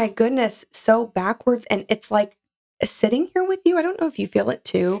oh my goodness, so backwards. And it's like sitting here with you. I don't know if you feel it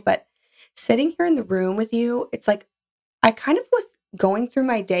too, but sitting here in the room with you, it's like I kind of was going through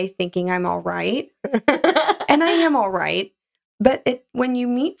my day thinking I'm all right. And I am all right. But when you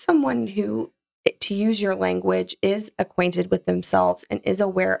meet someone who, to use your language, is acquainted with themselves and is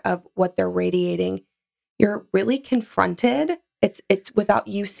aware of what they're radiating, you're really confronted. It's without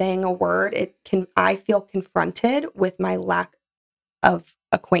you saying a word. I feel confronted with my lack of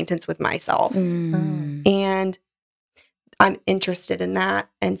acquaintance with myself. And I'm interested in that.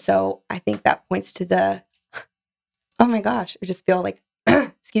 And so I think that points to oh my gosh, I just feel like,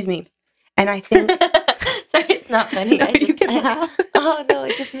 excuse me. And I think, sorry, it's not funny. No, you can laugh. Oh no,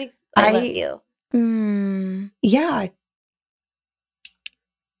 it just makes, I love you. Yeah.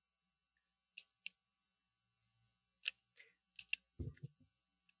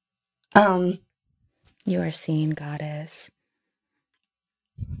 You are seen, goddess.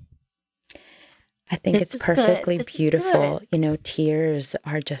 I think This it's is perfectly good. This is beautiful. good. You know, tears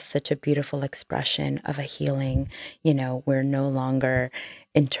are just such a beautiful expression of a healing. You know, we're no longer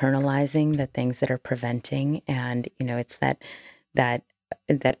internalizing the things that are preventing. And, you know, it's that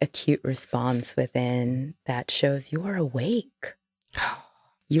acute response within that shows you are awake.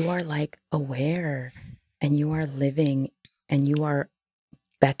 You are like aware, and you are living, and you are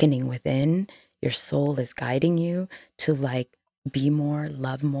beckoning within. Your soul is guiding you to like be more,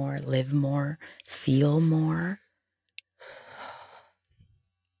 love more, live more, feel more.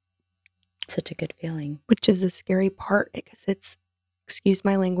 Such a good feeling. Which is the scary part, because it's, excuse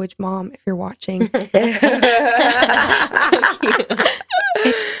my language, Mom, if you're watching. So cute.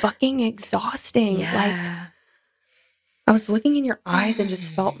 It's fucking exhausting. Yeah. Like, I was looking in your eyes and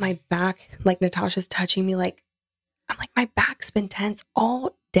just felt my back, like Natasha's touching me, like, I'm like, my back's been tense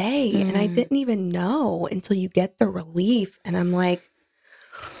all day. And I didn't even know until you get the relief. And I'm like,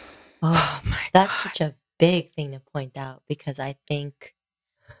 oh my That's God. such a big thing to point out, because I think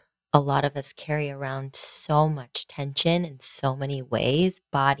a lot of us carry around so much tension in so many ways,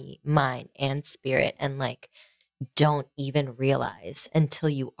 body, mind, and spirit, and like don't even realize until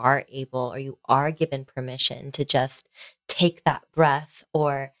you are able, or you are given permission to just take that breath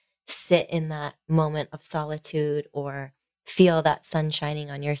or sit in that moment of solitude or feel that sun shining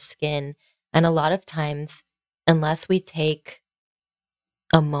on your skin. And a lot of times, unless we take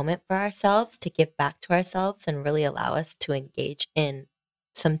a moment for ourselves to give back to ourselves and really allow us to engage in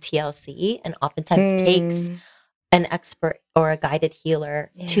some TLC, and oftentimes takes an expert or a guided healer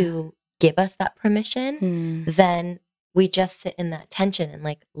to give us that permission, then we just sit in that tension and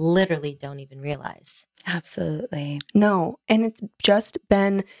like literally don't even realize. Absolutely. No. And it's just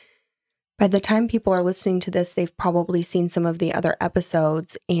been, by the time people are listening to this, they've probably seen some of the other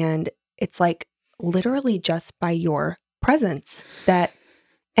episodes. And it's like literally just by your presence that,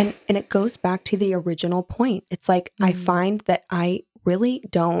 and it goes back to the original point. It's like, I find that I really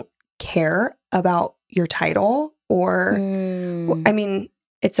don't care about your title or, I mean,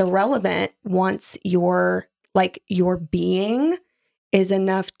 it's irrelevant once your being is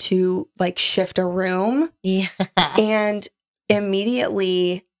enough to like shift a room. Yeah. And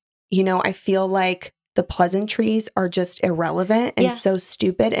immediately, you know, I feel like the pleasantries are just irrelevant and so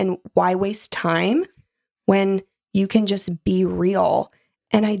stupid. And why waste time when you can just be real?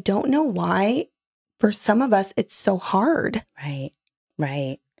 And I don't know why, for some of us, it's so hard. Right.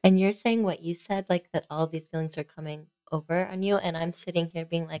 Right. And you're saying what you said, like that all these feelings are coming over on you. And I'm sitting here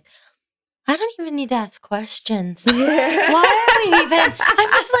being like, I don't even need to ask questions. Why are we even? I'm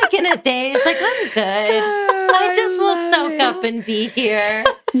just like in a daze. Like, I'm good. I just will soak up and be here.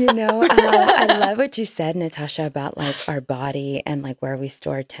 You know, I love what you said, Natasha, about like our body and like where we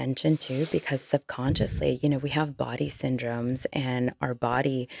store attention to, because subconsciously, you know, we have body syndromes, and our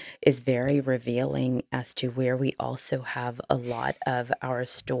body is very revealing as to where we also have a lot of our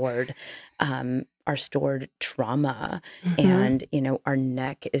stored trauma. And, you know, our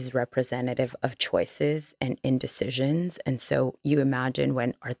neck is representative of choices and indecisions. And so you imagine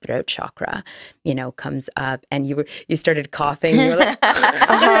when our throat chakra, you know, comes up, and you started coughing, you were like,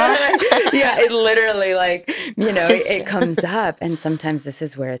 Yeah, it literally like, Just- it comes up. And sometimes this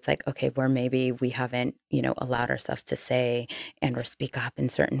is where it's like, okay, where maybe we haven't, allowed ourselves to say and or speak up in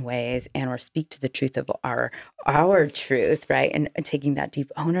certain ways and or speak to the truth of our truth, right? And taking that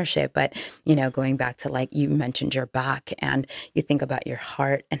deep ownership. But, going back to like you mentioned your back and you think about your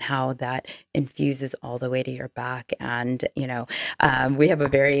heart and how that infuses all the way to your back. And, we have a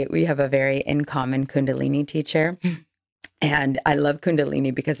very in common Kundalini teacher. And I love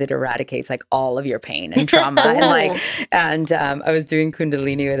Kundalini because it eradicates like all of your pain and trauma. and I was doing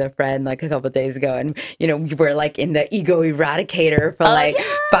Kundalini with a friend like a couple of days ago, and we were like in the ego eradicator for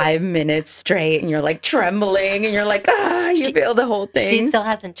 5 minutes straight, and you're like trembling, and you're like you feel the whole thing. She still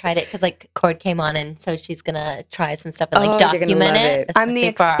hasn't tried it because like Cord came on, and so she's gonna try some stuff and like you're gonna document love it. it. I'm the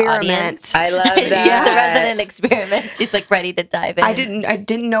especially for our audience. experiment. I love She's that. the resident experiment. She's like ready to dive in. I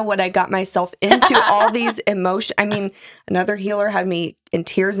didn't know what I got myself into. All these emotions. I mean, another healer had me in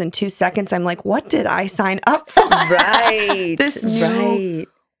tears in 2 seconds. I'm like, what did I sign up for? Right. This new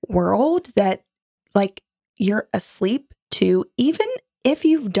world that like you're asleep to, even if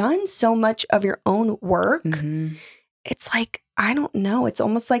you've done so much of your own work. Mm-hmm. It's like, I don't know. It's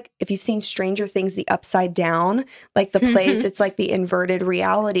almost like if you've seen Stranger Things, the upside down, like the place, it's like the inverted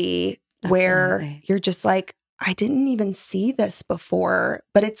reality where Absolutely. you're just like, I didn't even see this before,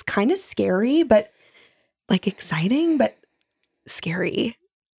 but it's kind of scary, but like exciting, but scary.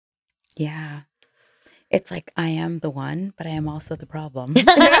 Yeah. It's like I am the one, but I am also the problem. So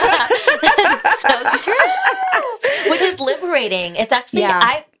true. Which is liberating. It's actually,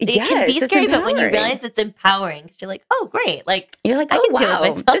 Yeah. it can Yes, be it's scary, but when you empowering. realize it's empowering, 'cause you're like, oh, great. Like, You're like, I oh, can deal with wow,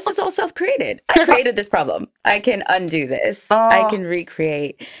 myself. this is all self-created. I created this problem. I can undo this. I Oh. can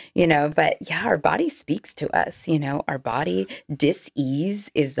recreate, but yeah, our body speaks to us, our body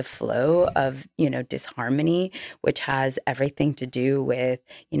dis-ease is the flow of, disharmony, which has everything to do with,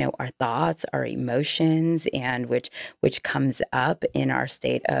 our thoughts, our emotions, and which comes up in our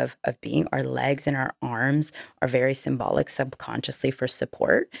state of being. Our legs and our arms are very symbolic subconsciously for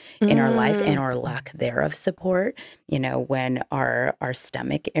support in our life and our lack thereof support. When our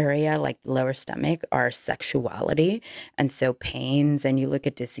stomach area, like lower stomach, our sexuality, and so pains, and you look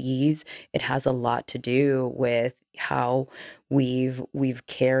at disease, it has a lot to do with how we've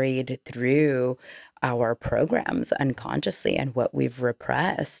carried through our programs unconsciously and what we've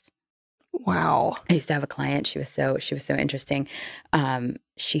repressed. Wow. I used to have a client. She was so interesting.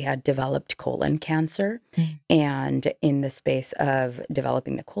 She had developed colon cancer, and in the space of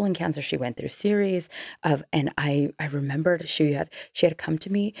developing the colon cancer, she went through a series of. And I remembered she had come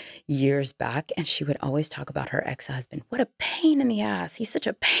to me years back, and she would always talk about her ex-husband. What a pain in the ass! He's such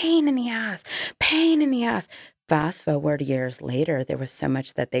a pain in the ass. Pain in the ass. Fast forward years later, there was so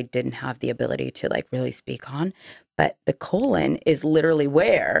much that they didn't have the ability to like really speak on, but the colon is literally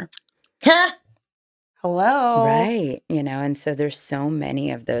where. Hello. Right. And so there's so many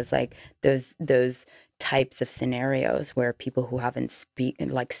of those, like those types of scenarios where people who haven't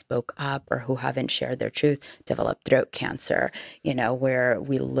spoke up or who haven't shared their truth develop throat cancer, where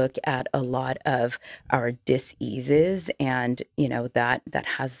we look at a lot of our dis-eases and, that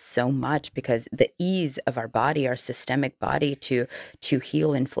has so much because the ease of our body, our systemic body to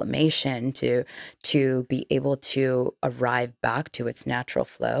heal inflammation, to be able to arrive back to its natural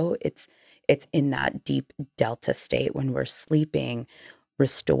flow. It's in that deep delta state when we're sleeping,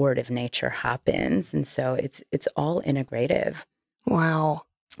 restorative nature happens. And so it's all integrative. Wow.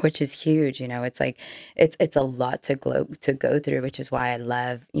 Which is huge. It's like, it's a lot to go through, which is why I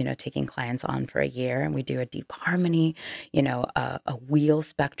love, taking clients on for a year, and we do a deep harmony, a wheel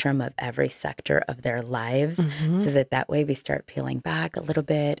spectrum of every sector of their lives, so that way we start peeling back a little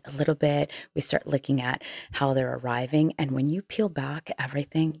bit, we start looking at how they're arriving. And when you peel back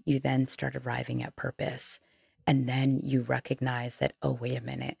everything, you then start arriving at purpose. And then you recognize that, oh, wait a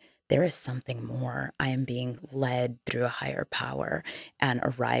minute, there is something more. I am being led through a higher power, and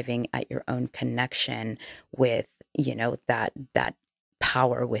arriving at your own connection with, that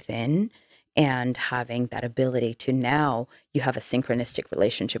power within, and having that ability to, now you have a synchronistic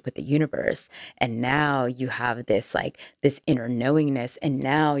relationship with the universe. And now you have this inner knowingness, and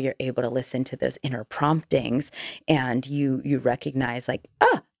now you're able to listen to those inner promptings, and you recognize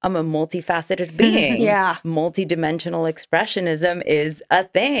I'm a multifaceted being. Yeah. Multidimensional expressionism is a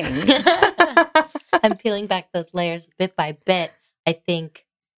thing. I'm peeling back those layers bit by bit. I think,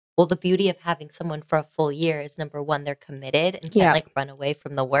 well, the beauty of having someone for a full year is, number one, they're committed and can't run away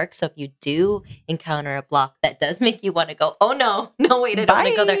from the work. So if you do encounter a block that does make you want to go, oh no, wait, I don't want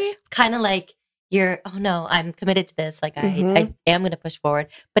to go there. It's kind of like oh no, I'm committed to this. Like I am going to push forward.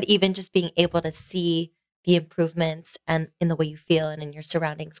 But even just being able to see the improvements and in the way you feel and in your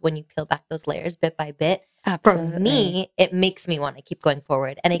surroundings when you peel back those layers bit by bit. Absolutely. For me, it makes me want to keep going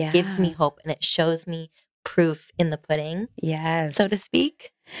forward, and it gives me Yeah. hope, and it shows me proof in the pudding, Yes. so to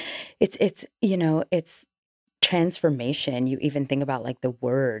speak. It's it's transformation. You even think about like the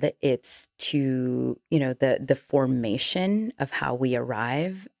word, it's to, the formation of how we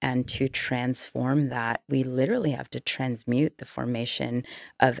arrive, and to transform that, we literally have to transmute the formation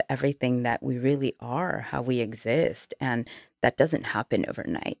of everything that we really are, how we exist. And that doesn't happen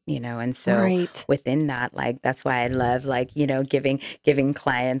overnight, and so Right. within that, like, that's why I love, like, giving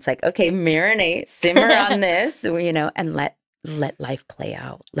clients, like, okay, marinate, simmer on this, and let life play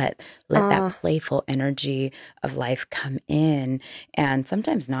out. Let that playful energy of life come in. And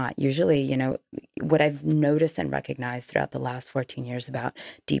sometimes not. Usually, what I've noticed and recognized throughout the last 14 years about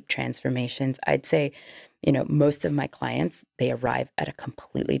deep transformations, I'd say, most of my clients, they arrive at a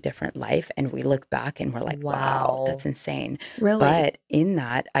completely different life, and we look back and we're like, wow, that's Wow. insane. Really? But in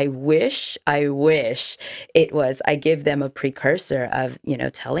that, I wish it was, I give them a precursor of,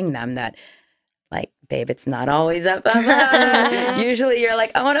 telling them that, like, babe, it's not always up. Usually you're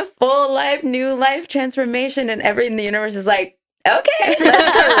like, I want a full life, new life transformation. And everything in the universe is like, okay,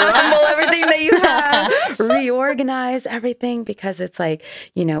 let's crumble everything that you have, reorganize everything, because it's like,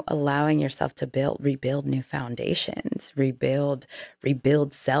 allowing yourself to rebuild new foundations, rebuild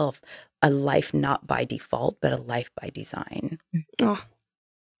self, a life not by default, but a life by design. Oh,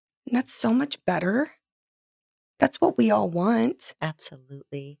 that's so much better. That's what we all want.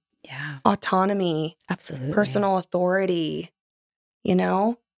 Absolutely. Yeah, Autonomy, absolutely. personal authority,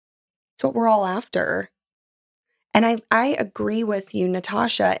 it's what we're all after. And I agree with you,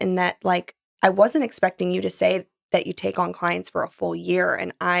 Natasha, in that, like, I wasn't expecting you to say that you take on clients for a full year.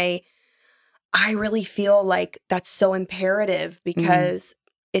 And I really feel like that's so imperative, because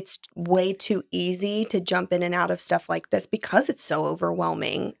it's way too easy to jump in and out of stuff like this because it's so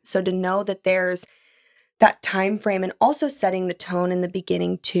overwhelming. So to know that there's that time frame, and also setting the tone in the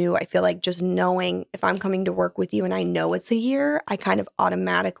beginning too. I feel like just knowing, if I'm coming to work with you and I know it's a year, I kind of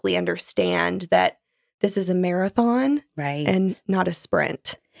automatically understand that this is a marathon, Right. and not a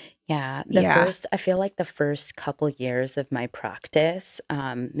sprint. Yeah. Yeah. I feel like the first couple years of my practice,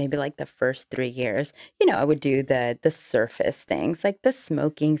 maybe like the first 3 years, I would do the surface things, like the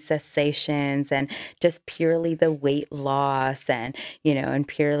smoking cessations, and just purely the weight loss, and, and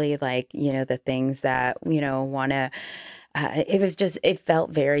purely, like, the things that, want to, it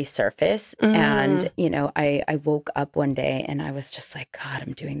felt very surface. And, I woke up one day and I was just like, God,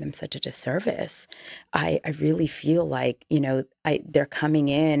 I'm doing them such a disservice. I really feel like, they're coming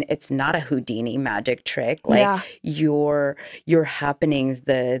in. It's not a Houdini magic trick. Like, Yeah. your happenings,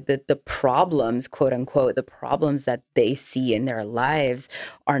 the problems, quote unquote, the problems that they see in their lives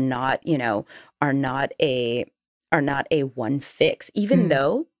are not, are not a one fix, even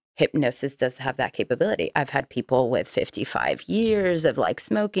though hypnosis does have that capability. I've had people with 55 years of, like,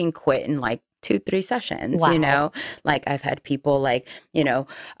 smoking quit in like 2-3 sessions. Wow. Like, I've had people, like,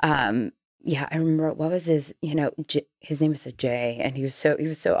 yeah, I remember, what was his, his name was Jay, and he was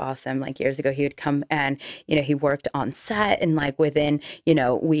so awesome. Like, years ago, he would come and, he worked on set, and, like, within,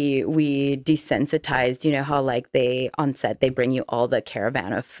 we desensitized, how, like, on set, they bring you all the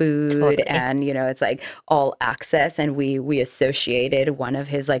caravan of food. Totally. And, it's like all access. And we associated one of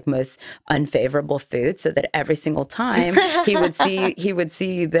his, like, most unfavorable foods, so that every single time he would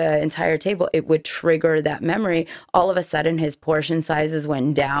see the entire table, it would trigger that memory. All of a sudden, his portion sizes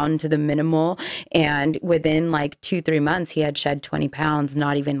went down to the minimal. And within like 2-3 months, he had shed 20 pounds,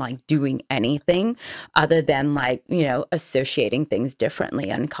 not even like doing anything other than, like, associating things differently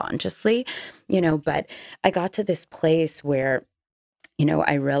unconsciously, but I got to this place where,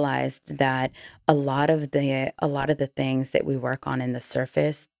 I realized that a lot of the things that we work on in the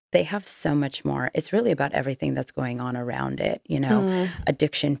surface, they have so much more. It's really about everything that's going on around it.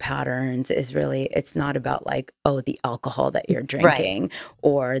 Addiction patterns is really, it's not about, like, oh, the alcohol that you're drinking,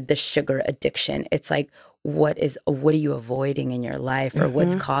 or the sugar addiction. It's like, what are you avoiding in your life, or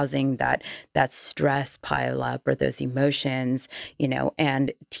what's causing that stress pile up, or those emotions,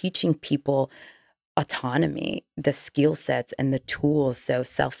 and teaching people autonomy, the skill sets and the tools, so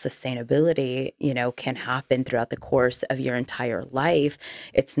self-sustainability, can happen throughout the course of your entire life.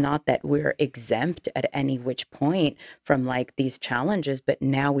 It's not that we're exempt at any which point from, like, these challenges, but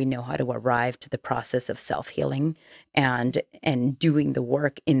now we know how to arrive to the process of self-healing and doing the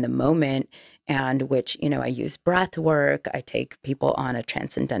work in the moment, and which, I use breath work. I take people on a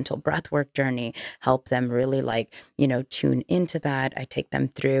transcendental breath work journey, help them really tune into that. I take them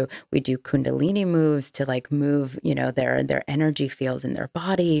through, we do Kundalini moves to move, their energy fields in their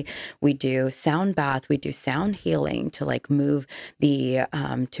body. We do sound bath, we do sound healing to move the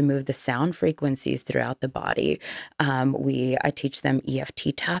sound frequencies throughout the body. I teach them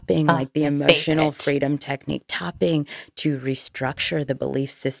EFT tapping, the emotional freedom technique tapping to restructure the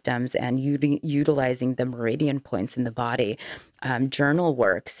belief systems and utilizing the meridian points in the body. Journal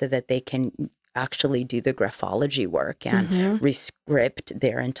work so that they can actually do the graphology work and rescript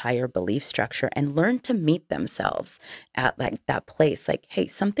their entire belief structure and learn to meet themselves at that place. Hey,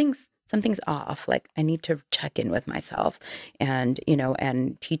 something's off. I need to check in with myself, and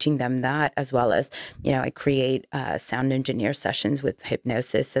teaching them that, as well as, I create sound engineer sessions with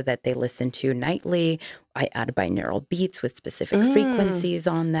hypnosis so that they listen to nightly. I add binaural beats with specific frequencies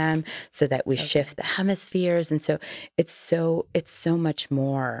on them so that we shift the hemispheres. And so it's so much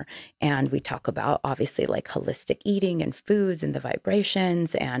more. And we talk about obviously holistic eating and foods and the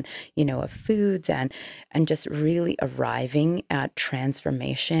vibrations and, of foods and just really arriving at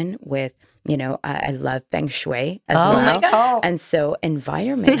transformation with, I love feng shui as well. My gosh. And so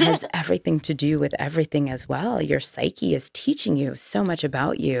environment has everything to do with everything as well. Your psyche is teaching you so much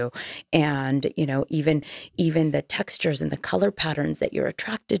about you. And, even the textures and the color patterns that you're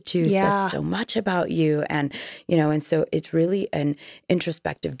attracted to says so much about you. And, and so it's really an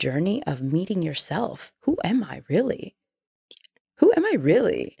introspective journey of meeting yourself. Who am I really? Who am I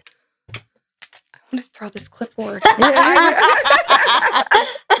really? I'm going to throw this clipboard.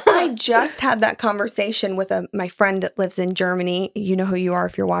 I just had that conversation with my friend that lives in Germany. You know who you are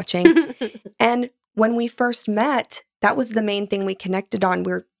if you're watching. And when we first met, that was the main thing we connected on.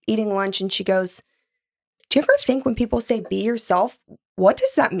 We were eating lunch and she goes, do you ever think when people say be yourself, what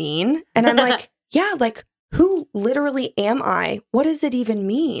does that mean? And I'm like, yeah, who literally am I? What does it even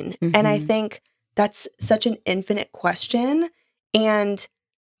mean? And I think that's such an infinite question. And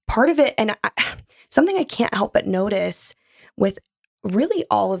part of it, and something I can't help but notice with really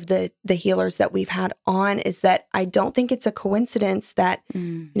all of the healers that we've had on is that I don't think it's a coincidence that,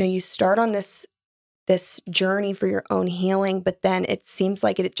 you start on this journey for your own healing, but then it seems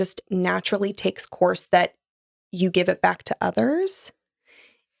like it just naturally takes course that you give it back to others.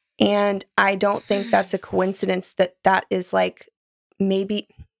 And I don't think that's a coincidence that is maybe,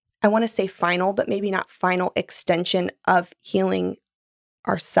 I want to say final, but maybe not final extension of healing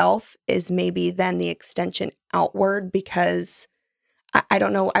ourself is maybe then the extension outward, because I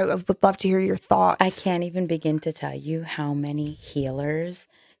don't know. I would love to hear your thoughts. I can't even begin to tell you how many healers,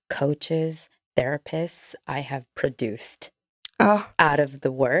 coaches, therapists I have produced out of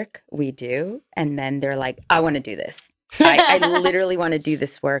the work we do. And then they're like, I want to do this. I literally want to do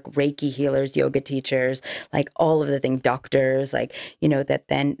this work. Reiki healers, yoga teachers, all of the things, doctors, that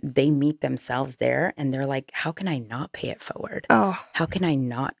then they meet themselves there and they're like, how can I not pay it forward? How can I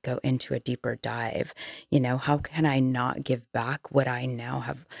not go into a deeper dive? How can I not give back what I now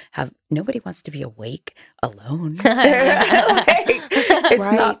have? Nobody wants to be awake alone. It's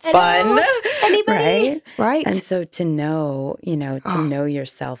not fun. Anybody? Right. And so to know, to know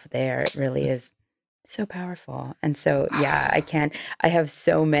yourself there, it really is so powerful. And so, I have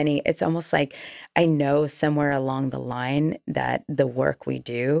so many, it's almost like I know somewhere along the line that the work we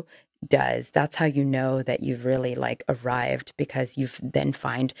do that's how you know that you've really arrived, because you've then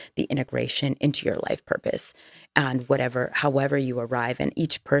find the integration into your life purpose and however you arrive. And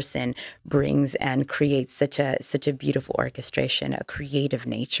each person brings and creates such a beautiful orchestration, a creative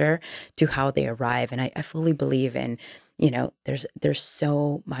nature to how they arrive. And I fully believe in, there's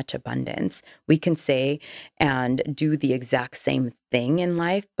so much abundance. We can say and do the exact same thing in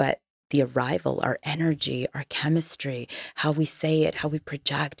life, but the arrival, our energy, our chemistry, how we say it, how we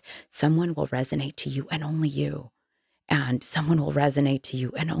project, someone will resonate to you and only you. And someone will resonate to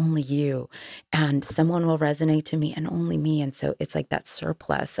you and only you. And someone will resonate to me and only me. And so it's that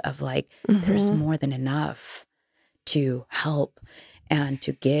surplus of there's more than enough to help and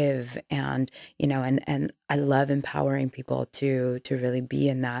to give. And, and I love empowering people to really be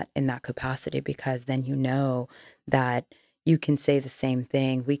in that capacity, because then that you can say the same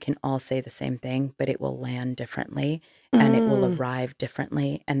thing. We can all say the same thing, but it will land differently and it will arrive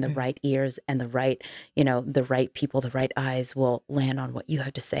differently. And the right ears and the right people, the right eyes will land on what you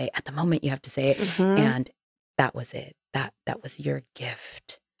have to say at the moment you have to say it. And that was it. That was your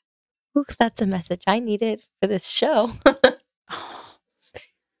gift. Ooh, that's a message I needed for this show.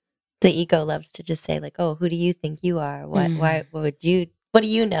 The ego loves to just say oh, who do you think you are? What do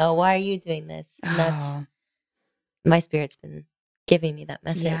you know? Why are you doing this? And that's, my spirit's been giving me that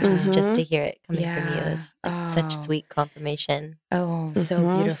message. Yeah. Just to hear it coming from you Yeah. is like such Oh. sweet confirmation. Oh, so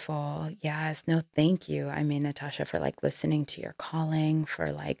Mhm. beautiful. Yes. No, thank you. I mean, Natasha, for like listening to your calling,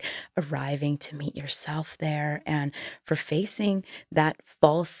 for like arriving to meet yourself there, and for facing that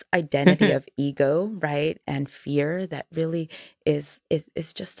false identity of ego, right? And fear that really is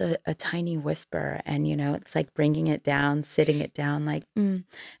just a tiny whisper. And, it's like bringing it down, sitting it down, like,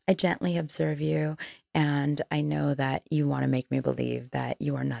 I gently observe you. And I know that you want to make me believe that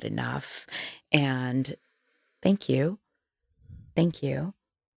you are not enough. And thank you. Thank you.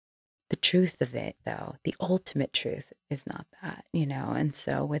 The truth of it, though, the ultimate truth is not that, And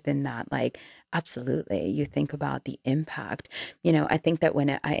so within that, like, absolutely, you think about the impact. I think that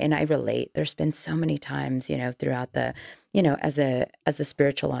I relate, there's been so many times, throughout the, as a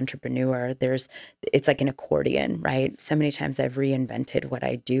spiritual entrepreneur, it's like an accordion, right? So many times I've reinvented what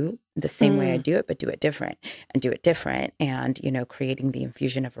I do the same way I do it, but do it different and do it different. And, creating the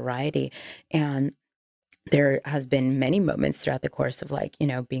infusion of variety. And there has been many moments throughout the course of like,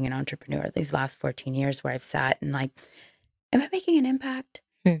 being an entrepreneur these last 14 years where I've sat and like, am I making an impact?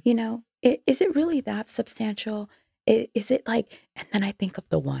 Is it really that substantial? Is it like, and then I think of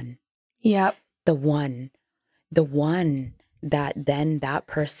the one, Yep. the one that then that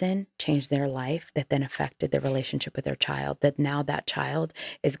person changed their life, that then affected their relationship with their child, that now that child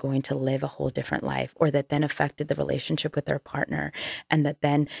is going to live a whole different life, or that then affected the relationship with their partner, and that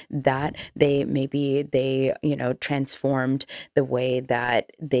then that they transformed the way that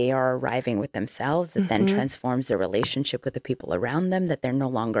they are arriving with themselves, that then transforms their relationship with the people around them, that they're no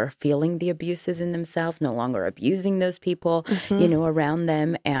longer feeling the abuse within themselves, no longer abusing those people, around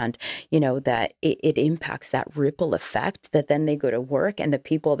them, and that it impacts that ripple effect, that then they go to work and the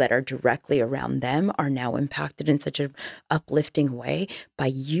people that are directly around them are now impacted in such an uplifting way by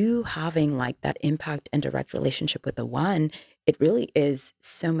you having like that impact and direct relationship with the one. It really is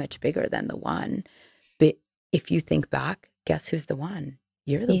so much bigger than the one. But if you think back, guess who's the one?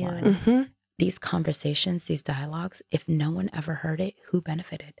 You're the one. These conversations, these dialogues, if no one ever heard it, who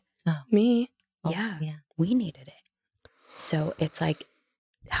benefited? Me. Yeah, we needed it. So it's like,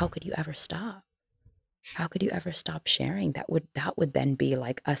 how could you ever stop? How could you ever stop sharing? That would then be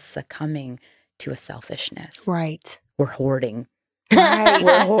like us succumbing to a selfishness. Right. We're hoarding. Right.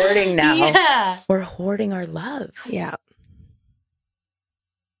 We're hoarding now. Yeah. We're hoarding our love. Yeah.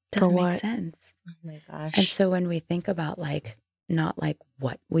 Doesn't make sense. Oh my gosh. And so when we think about like, not like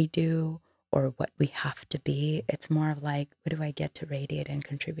what we do or what we have to be, it's more of like, what do I get to radiate and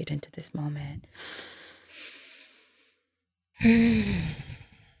contribute into this moment?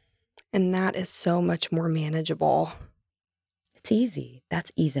 And that is so much more manageable. It's easy. That's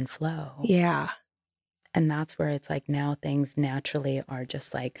ease and flow. Yeah. And that's where it's like now things naturally are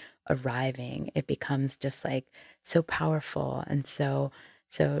just like arriving. It becomes just like so powerful. And so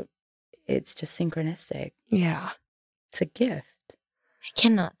it's just synchronistic. Yeah. It's a gift. I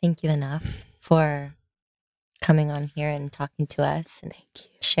cannot thank you enough for coming on here and talking to us and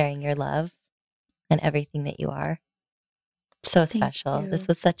sharing your love and everything that you are. So special. This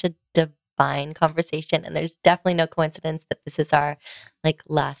was such a divine conversation, and there's definitely no coincidence that this is our like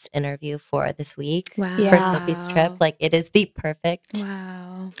last interview for this week for Sophie's trip. Like it is the perfect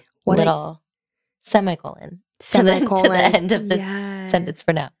little semicolon to the end of this sentence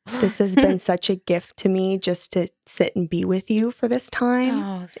for now. This has been such a gift to me just to sit and be with you for this time.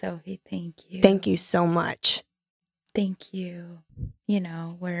 Oh, Sophie, thank you. Thank you so much. Thank you.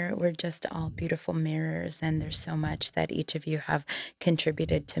 We're just all beautiful mirrors, and there's so much that each of you have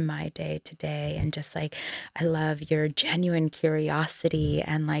contributed to my day today. And just like, I love your genuine curiosity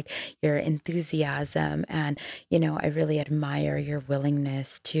and like your enthusiasm. And, I really admire your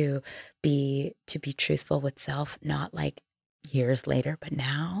willingness to be truthful with self, not like years later, but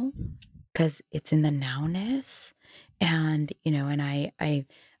now, because it's in the nowness. And, and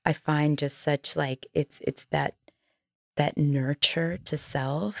I find just such like, it's that nurture to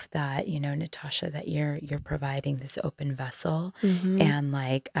self that, Natasha, that you're providing this open vessel. And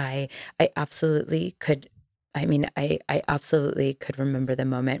like, I absolutely could, I absolutely could remember the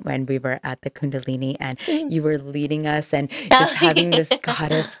moment when we were at the Kundalini and you were leading us and just having this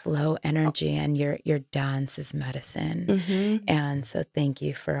goddess flow energy, and your dance is medicine. And so thank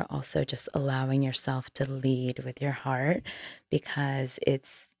you for also just allowing yourself to lead with your heart, because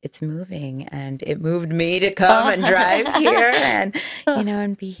it's moving, and it moved me to come and drive here and,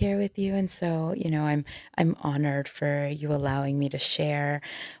 and be here with you. And so, I'm honored for you allowing me to share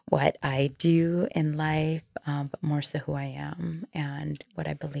what I do in life, but more so who I am and what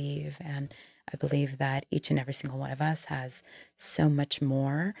I believe. And I believe that each and every single one of us has so much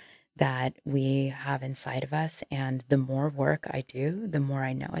more that we have inside of us. And the more work I do, the more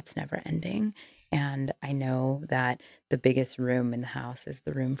I know it's never ending. And I know that the biggest room in the house is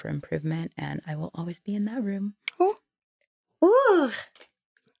the room for improvement. And I will always be in that room. Ooh.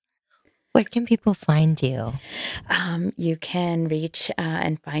 Where can people find you? You can reach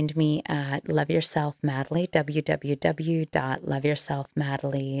and find me at Love Yourself Madly,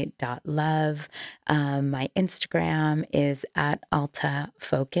 www.loveyourselfmadly.love. My Instagram is at Alta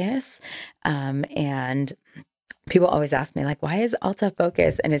Focus. And people always ask me, like, why is Alta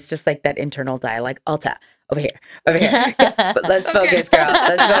Focus? And it's just like that internal dialogue, Alta, over here. But let's focus, girl.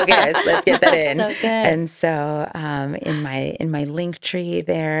 Let's focus. Let's get that in. So good. And so in my link tree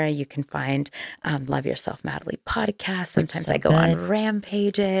there, you can find Love Yourself Madly podcast. Sometimes so I go good. on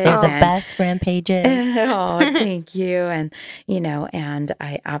rampages. They're the best rampages. Oh, thank you. And, and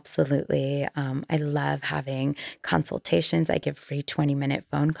I absolutely, I love having consultations. I give free 20-minute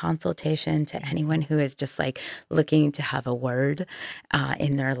phone consultation to anyone who is just like looking to have a word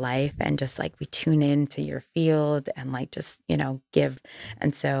in their life, and just like we tune in to your field and like just give.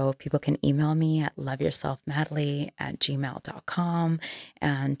 And so people can email me at loveyourselfmadly@gmail.com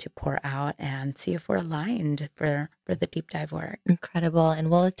and to pour out and see if we're aligned for the deep dive work. Incredible.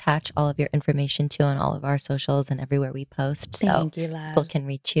 And we'll attach all of your information too on all of our socials and everywhere we post, so Thank you, love. people can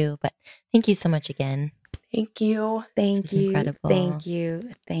reach you. But thank you so much again. Thank you. Thank you. Incredible. Thank you.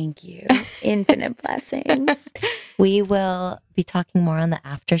 Thank you. Infinite blessings. We will be talking more on the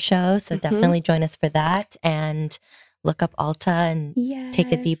after show, so definitely join us for that, and look up Alta and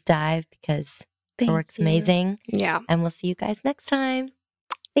take a deep dive, because her work's amazing. Yeah. And we'll see you guys next time.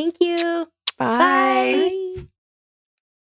 Thank you. Bye. Bye.